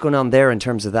planes, or what's going on there in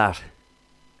terms of that?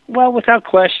 Well, without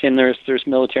question, there's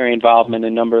military involvement. A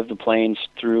number of the planes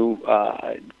through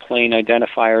plane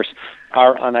identifiers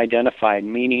are unidentified,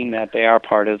 meaning that they are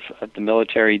part of the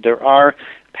military. There are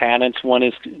patents. One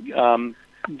is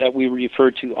that we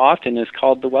refer to often is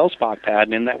called the Welsbach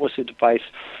patent, and that was a device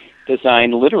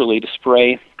designed literally to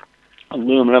spray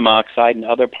aluminum oxide and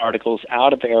other particles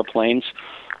out of airplanes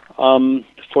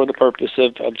for the purpose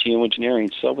of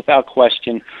geoengineering. So without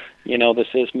question, this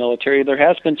is military. There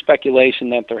has been speculation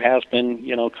that there has been,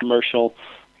 commercial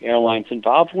airlines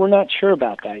involved. We're not sure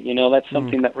about that. That's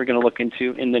something that we're going to look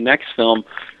into in the next film,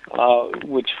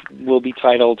 which will be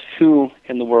titled Who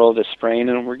in the World is Spraying?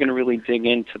 And we're going to really dig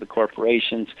into the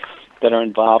corporations that are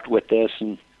involved with this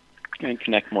and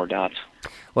connect more dots.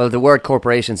 Well, the word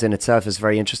corporations in itself is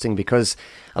very interesting, because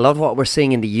a lot of what we're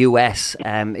seeing in the US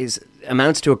is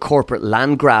amounts to a corporate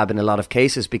land grab in a lot of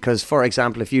cases because, for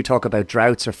example, if you talk about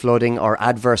droughts or flooding or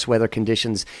adverse weather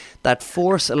conditions that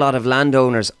force a lot of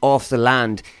landowners off the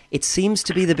land, it seems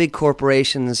to be the big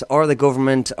corporations or the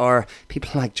government or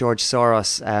people like George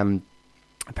Soros,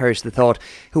 perish the thought,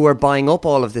 who are buying up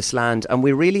all of this land, and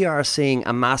we really are seeing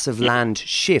a massive land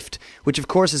shift, which of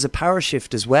course is a power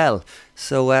shift as well.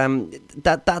 So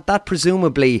that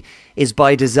presumably is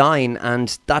by design,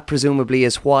 and that presumably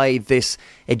is why this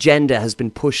agenda has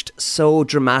been pushed so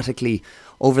dramatically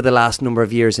over the last number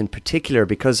of years in particular,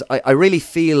 because I really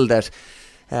feel that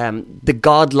the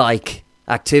godlike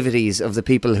activities of the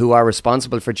people who are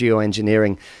responsible for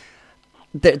geoengineering,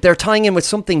 they're tying in with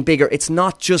something bigger. It's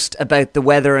not just about the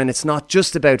weather and it's not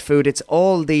just about food. It's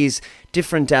all these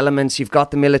different elements. You've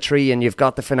got the military and you've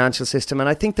got the financial system, and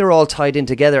I think they're all tied in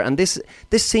together. And this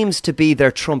seems to be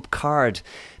their trump card,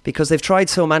 because they've tried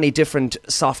so many different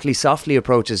softly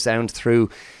approaches down through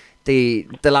the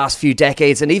last few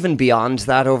decades and even beyond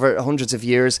that over hundreds of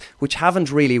years, which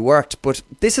haven't really worked. But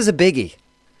this is a biggie.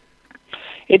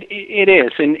 It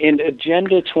is, and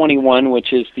Agenda 21,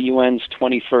 which is the UN's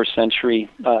 21st century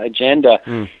agenda,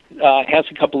 has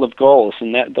a couple of goals,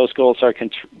 and those goals are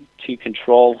to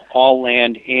control all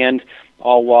land and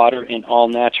all water and all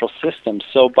natural systems.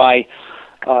 So by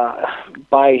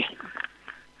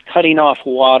cutting off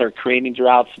water, creating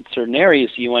droughts in certain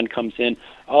areas, the UN comes in,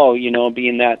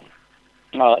 being that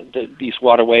these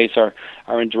waterways are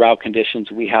in drought conditions,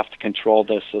 we have to control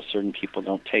this so certain people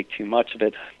don't take too much of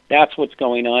it. That's what's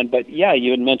going on. But yeah,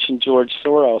 you had mentioned George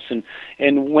Soros,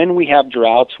 and when we have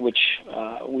droughts, which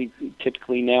we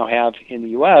typically now have in the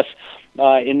U.S.,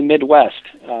 in the Midwest,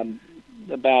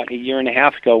 about a year and a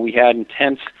half ago, we had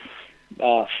intense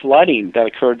flooding that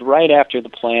occurred right after the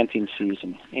planting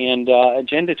season. And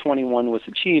Agenda 21 was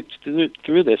achieved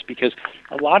through this because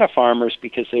a lot of farmers,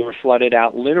 because they were flooded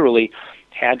out, literally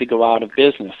had to go out of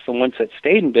business. The ones that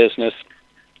stayed in business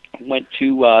went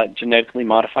to genetically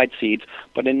modified seeds,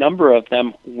 but a number of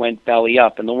them went belly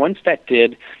up. And the ones that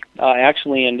did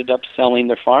actually ended up selling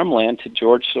their farmland to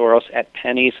George Soros at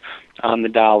pennies on the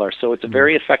dollar. So it's a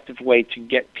very effective way to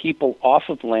get people off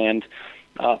of land,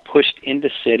 pushed into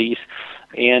cities.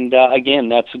 And again,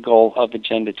 that's the goal of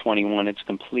Agenda 21. It's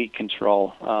complete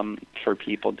control for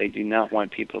people. They do not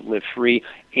want people to live free,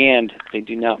 and they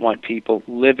do not want people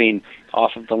living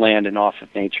off of the land and off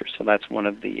of nature. So that's one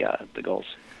of the goals.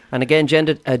 And again,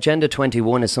 Agenda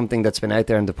 21 is something that's been out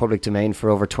there in the public domain for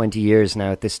over 20 years now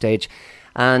at this stage,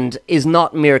 and is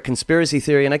not mere conspiracy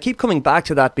theory. And I keep coming back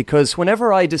to that because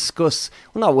whenever I discuss,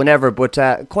 well, not whenever, but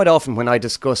quite often when I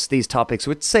discuss these topics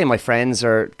with, say, my friends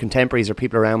or contemporaries or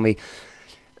people around me,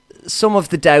 some of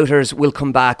the doubters will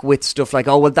come back with stuff like,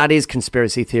 oh, well, that is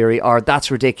conspiracy theory, or that's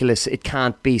ridiculous, it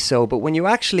can't be so. But when you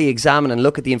actually examine and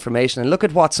look at the information and look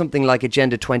at what something like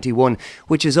Agenda 21,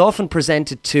 which is often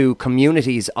presented to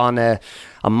communities on a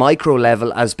micro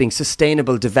level as being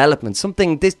sustainable development,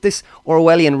 something, this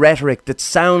Orwellian rhetoric that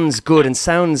sounds good and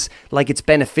sounds like it's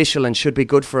beneficial and should be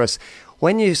good for us,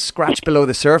 when you scratch below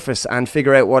the surface and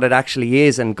figure out what it actually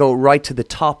is and go right to the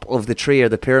top of the tree or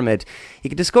the pyramid, you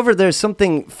can discover there's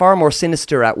something far more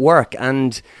sinister at work.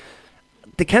 And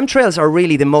the chemtrails are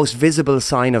really the most visible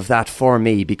sign of that for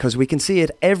me, because we can see it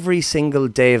every single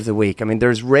day of the week. I mean,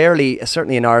 there's rarely,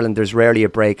 certainly in Ireland, there's rarely a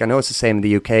break. I know it's the same in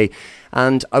the UK.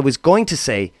 And I was going to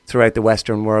say throughout the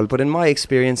Western world, but in my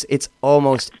experience, it's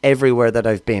almost everywhere that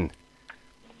I've been.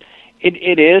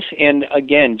 It is, and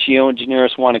again,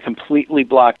 geoengineers want to completely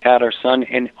block out our sun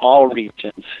in all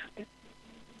regions,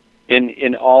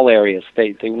 in all areas.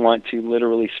 They want to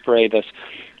literally spray this.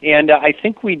 And I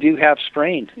think we do have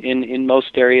spraying in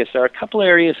most areas. There are a couple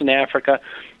areas in Africa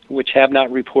which have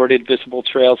not reported visible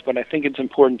trails, but I think it's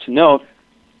important to note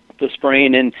the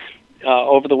spraying in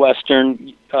over the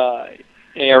western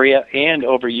area and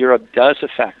over Europe does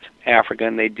affect Africa,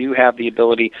 and they do have the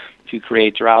ability to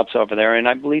create droughts over there. And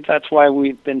I believe that's why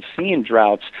we've been seeing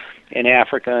droughts in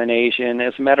Africa and Asia. And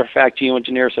as a matter of fact,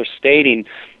 geoengineers are stating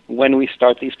when we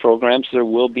start these programs, there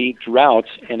will be droughts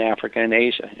in Africa and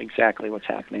Asia. Exactly what's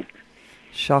happening.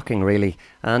 Shocking, really.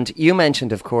 And you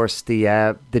mentioned, of course,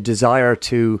 the desire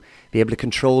to be able to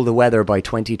control the weather by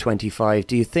 2025.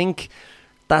 Do you think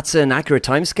that's an accurate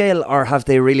timescale, or have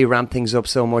they really ramped things up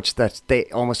so much that they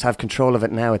almost have control of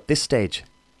it now at this stage?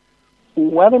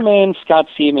 Weatherman Scott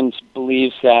Stevens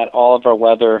believes that all of our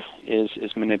weather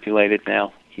is manipulated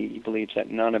now. He believes that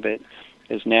none of it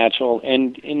is natural.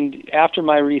 And after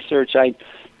my research,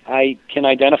 I can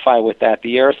identify with that.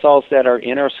 The aerosols that are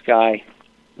in our sky,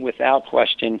 without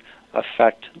question,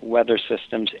 affect weather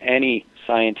systems. Any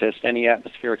scientist, any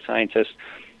atmospheric scientist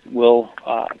will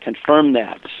confirm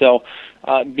that. So,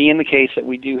 being the case that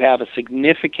we do have a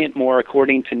significant more,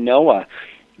 according to NOAA,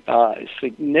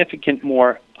 significant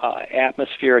more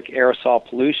atmospheric aerosol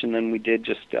pollution than we did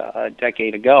just a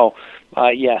decade ago,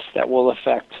 yes, that will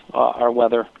affect our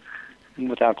weather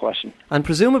without question. And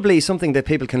presumably something that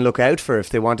people can look out for if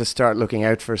they want to start looking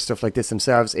out for stuff like this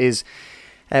themselves is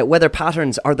weather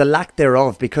patterns or the lack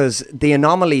thereof, because the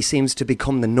anomaly seems to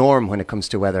become the norm when it comes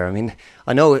to weather. I mean,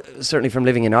 I know certainly from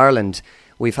living in Ireland,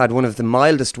 we've had one of the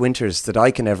mildest winters that I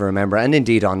can ever remember, and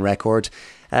indeed on record.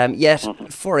 Yet,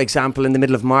 for example, in the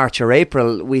middle of March or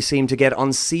April, we seem to get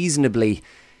unseasonably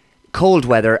cold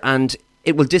weather, and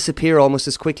it will disappear almost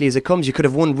as quickly as it comes. You could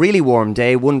have one really warm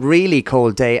day, one really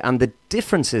cold day, and the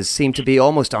differences seem to be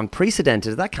almost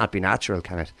unprecedented. That can't be natural,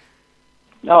 can it?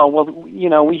 No, well, you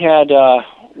know, we had,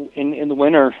 in the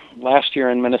winter last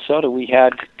year in Minnesota, we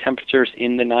had temperatures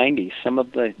in the 90s. Some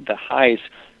of the highs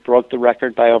broke the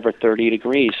record by over 30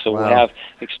 degrees. So wow. We'll have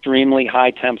extremely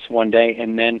high temps one day,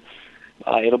 and then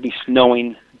it'll be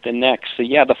snowing the next. So,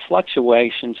 yeah, the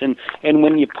fluctuations. And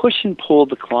when you push and pull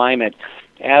the climate,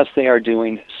 as they are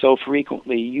doing so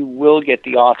frequently, you will get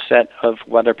the offset of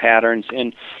weather patterns,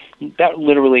 and that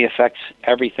literally affects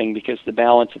everything because the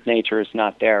balance of nature is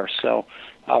not there. So,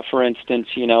 for instance,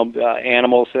 you know,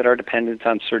 animals that are dependent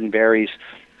on certain berries,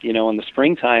 you know, in the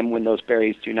springtime when those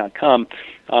berries do not come,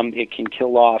 it can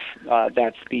kill off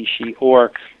that species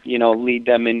or, you know, lead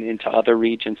them into other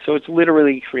regions. So it's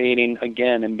literally creating,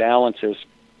 again, imbalances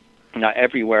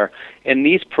everywhere. And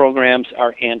these programs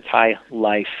are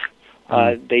anti-life.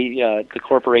 The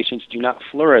corporations do not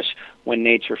flourish when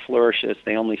nature flourishes.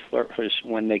 They only flourish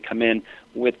when they come in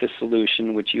with the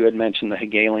solution, which you had mentioned, the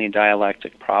Hegelian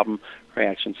dialectic problem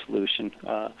reaction solution.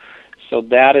 So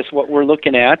that is what we're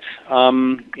looking at,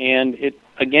 and it,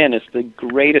 again, is the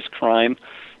greatest crime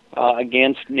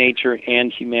against nature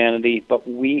and humanity, but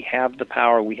we have the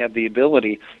power, we have the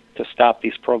ability to stop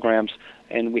these programs,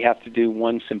 and we have to do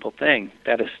one simple thing,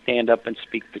 that is stand up and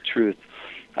speak the truth.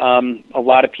 A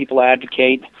lot of people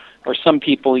advocate, or some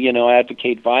people, you know,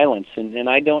 advocate violence, and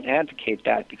I don't advocate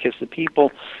that because the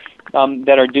people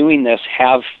that are doing this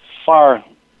have far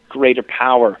greater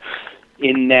power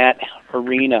in that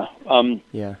arena.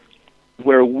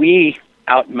 Where we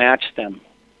outmatch them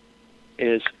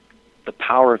is the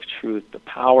power of truth, the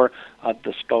power of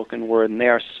the spoken word, and they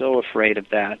are so afraid of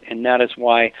that, and that is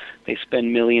why they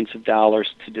spend millions of dollars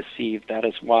to deceive. That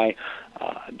is why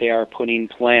they are putting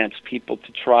plants, people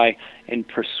to try and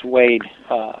persuade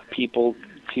people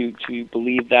to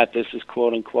believe that this is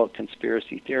quote-unquote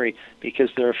conspiracy theory,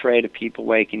 because they're afraid of people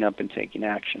waking up and taking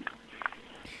action.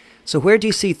 So where do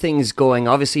you see things going?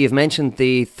 Obviously, you've mentioned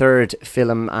the third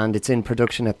film and it's in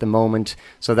production at the moment.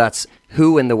 So that's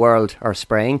Who in the World Are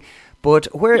Spraying. But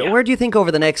where do you think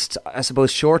over the next, I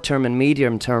suppose, short term and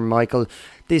medium term, Michael,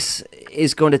 this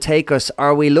is going to take us?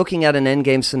 Are we looking at an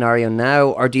endgame scenario now,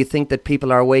 or do you think that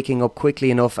people are waking up quickly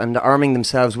enough and arming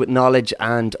themselves with knowledge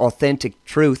and authentic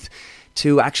truth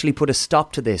to actually put a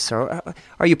stop to this? Or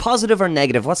are you positive or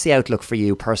negative? What's the outlook for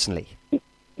you personally?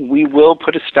 We will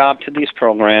put a stop to these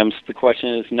programs. The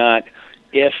question is not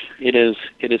if, it is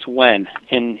when.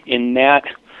 And in that,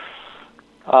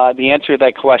 the answer to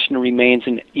that question remains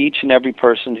in each and every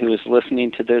person who is listening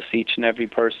to this, each and every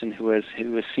person who has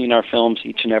seen our films,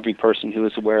 each and every person who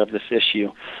is aware of this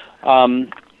issue.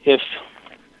 If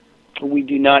we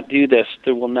do not do this,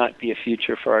 there will not be a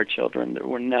future for our children. There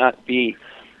will not be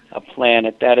a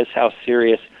planet. That is how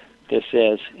serious this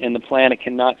is. And the planet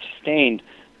cannot sustain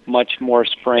much more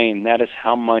spraying. That is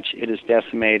how much it is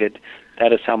decimated.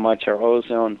 That is how much our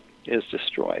ozone is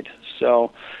destroyed.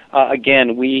 So,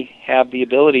 again, we have the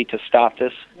ability to stop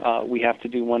this. We have to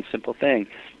do one simple thing,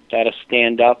 that is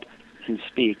stand up and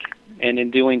speak. And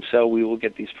in doing so, we will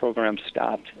get these programs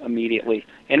stopped immediately.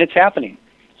 And it's happening.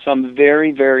 So I'm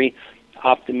very, very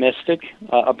optimistic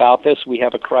about this. We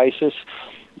have a crisis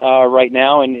right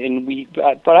now,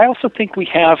 but I also think we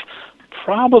have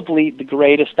probably the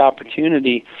greatest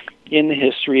opportunity in the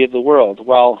history of the world.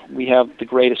 While we have the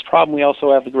greatest problem, we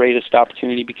also have the greatest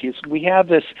opportunity because we have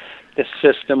this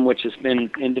system which has been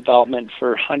in development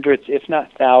for hundreds, if not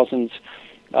thousands,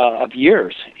 of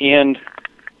years. And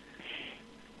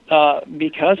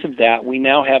because of that, we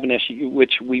now have an issue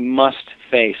which we must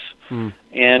face.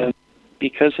 And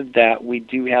because of that, we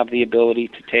do have the ability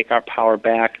to take our power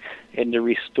back and to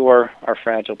restore our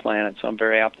fragile planet. So I'm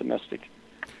very optimistic.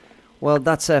 Well,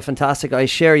 that's fantastic. I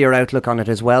share your outlook on it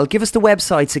as well. Give us the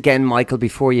websites again, Michael,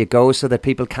 before you go, so that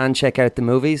people can check out the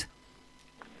movies.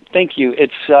 Thank you.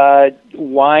 It's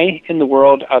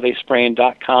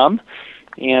whyintheworldaretheyspraying.com,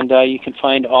 and you can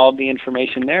find all the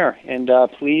information there. And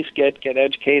please get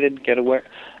educated, get aware,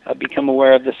 become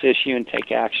aware of this issue, and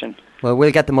take action. Well,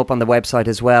 we'll get them up on the website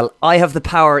as well. I have the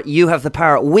power, you have the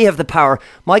power, we have the power.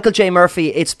 Michael J. Murphy,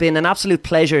 it's been an absolute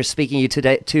pleasure speaking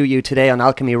to you today on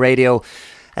Alchemy Radio.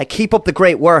 Keep up the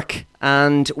great work,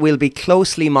 and we'll be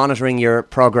closely monitoring your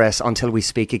progress until we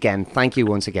speak again. Thank you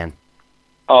once again.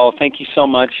 Oh, thank you so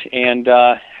much, and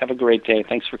have a great day.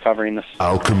 Thanks for covering this.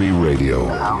 Alchemy Radio.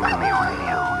 Alchemy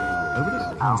Radio. Over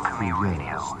the past Alchemy 3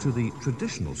 Radio. years, to the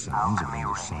traditional sounds of Alchemy the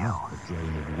Radio. south, the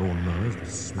drone of lawnmowers, the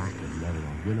smack of leather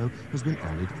on willow, has been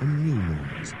added a new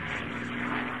noise.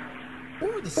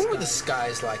 What were the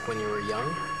skies like when you were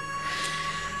young?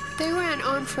 They went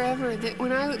on forever.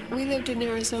 We lived in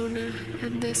Arizona,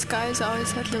 and the skies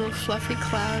always had little fluffy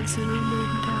clouds in them,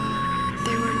 and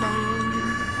they were long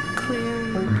and clear.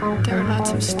 And there were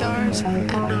lots of stars at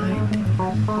night.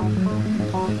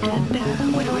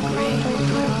 And when it would rain, it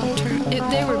would all turn.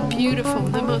 They were beautiful,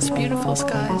 the most beautiful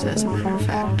skies, as a matter of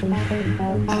fact.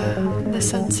 The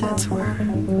sunsets were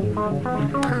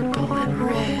purple and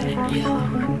red and yellow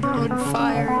and on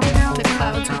fire, and the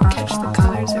clouds would catch the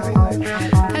colors everywhere.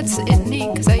 That's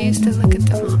neat, because I used to look at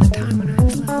them all the time when I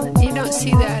was little. You don't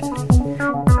see that.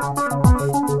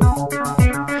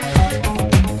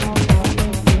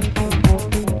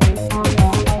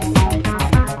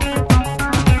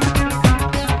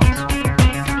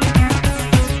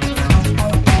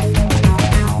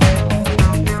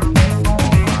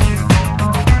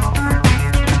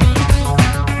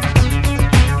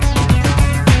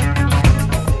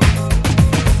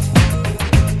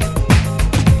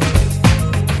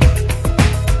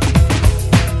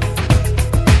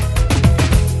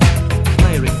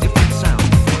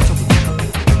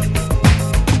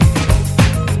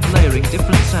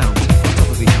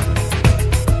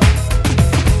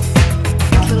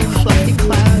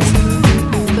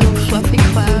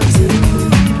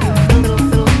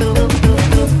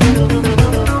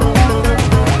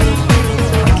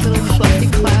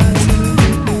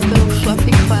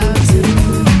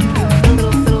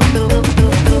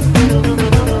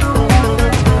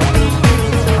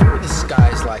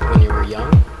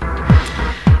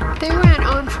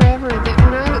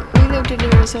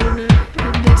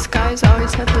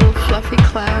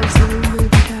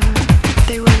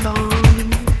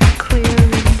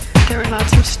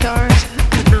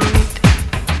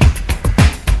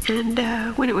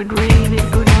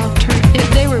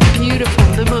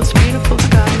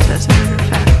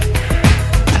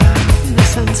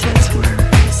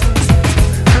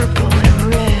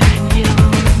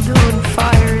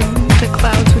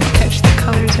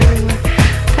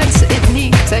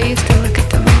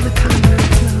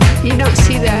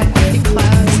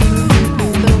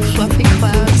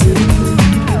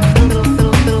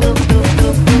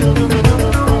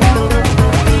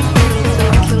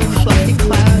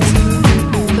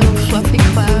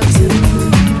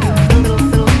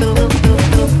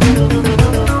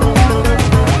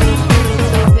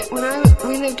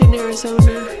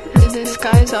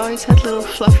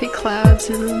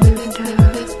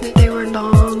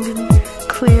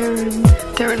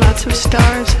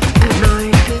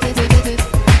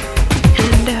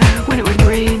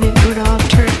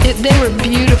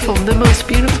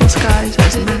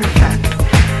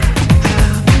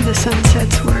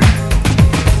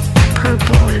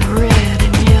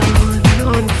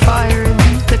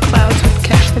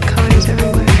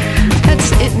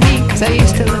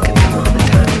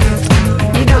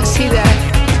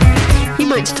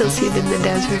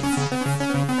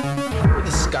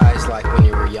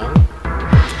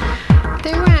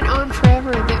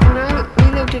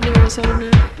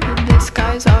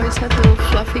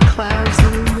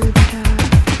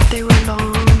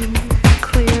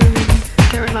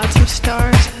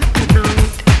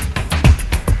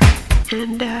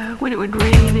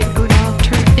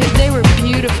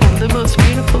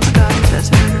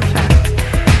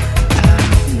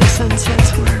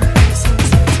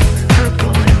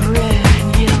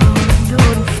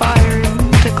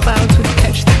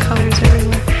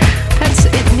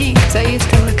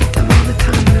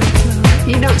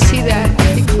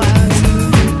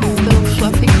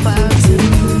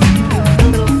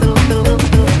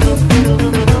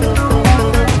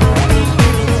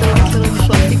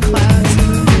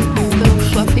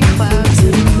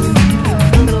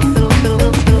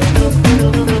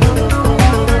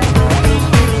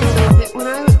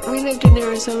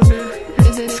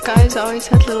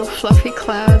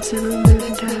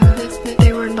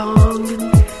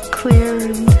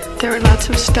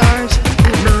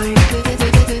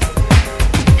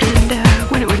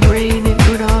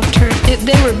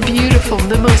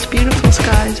 The most beautiful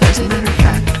beautiful skies, as a matter of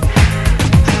fact.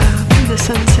 The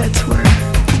sunsets were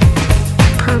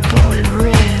purple and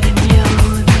red and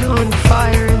yellow and on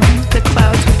fire, and the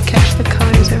clouds would catch the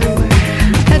colors everywhere.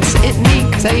 That's neat,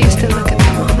 because I used to look at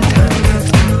them all the time when I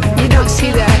was little. You don't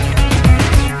see that.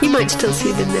 You might still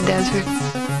see them in the desert.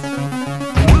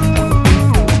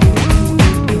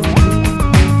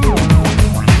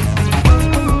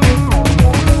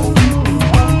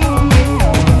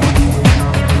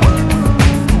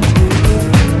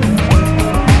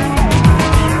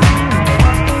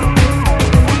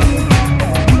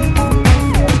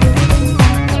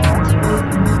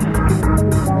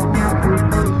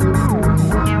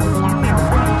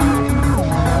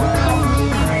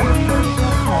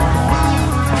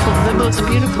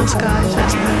 Beautiful skies,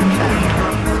 as a matter of fact.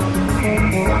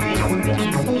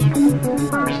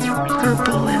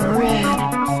 Purple and red.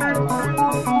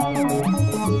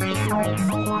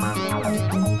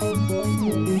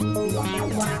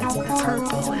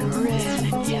 Purple and red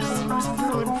and yellow and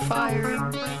on fire.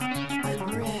 And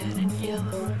red and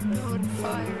yellow and on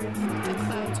fire. And the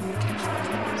clouds would catch the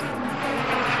colors.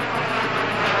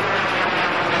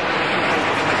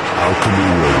 Alchemy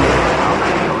Radio.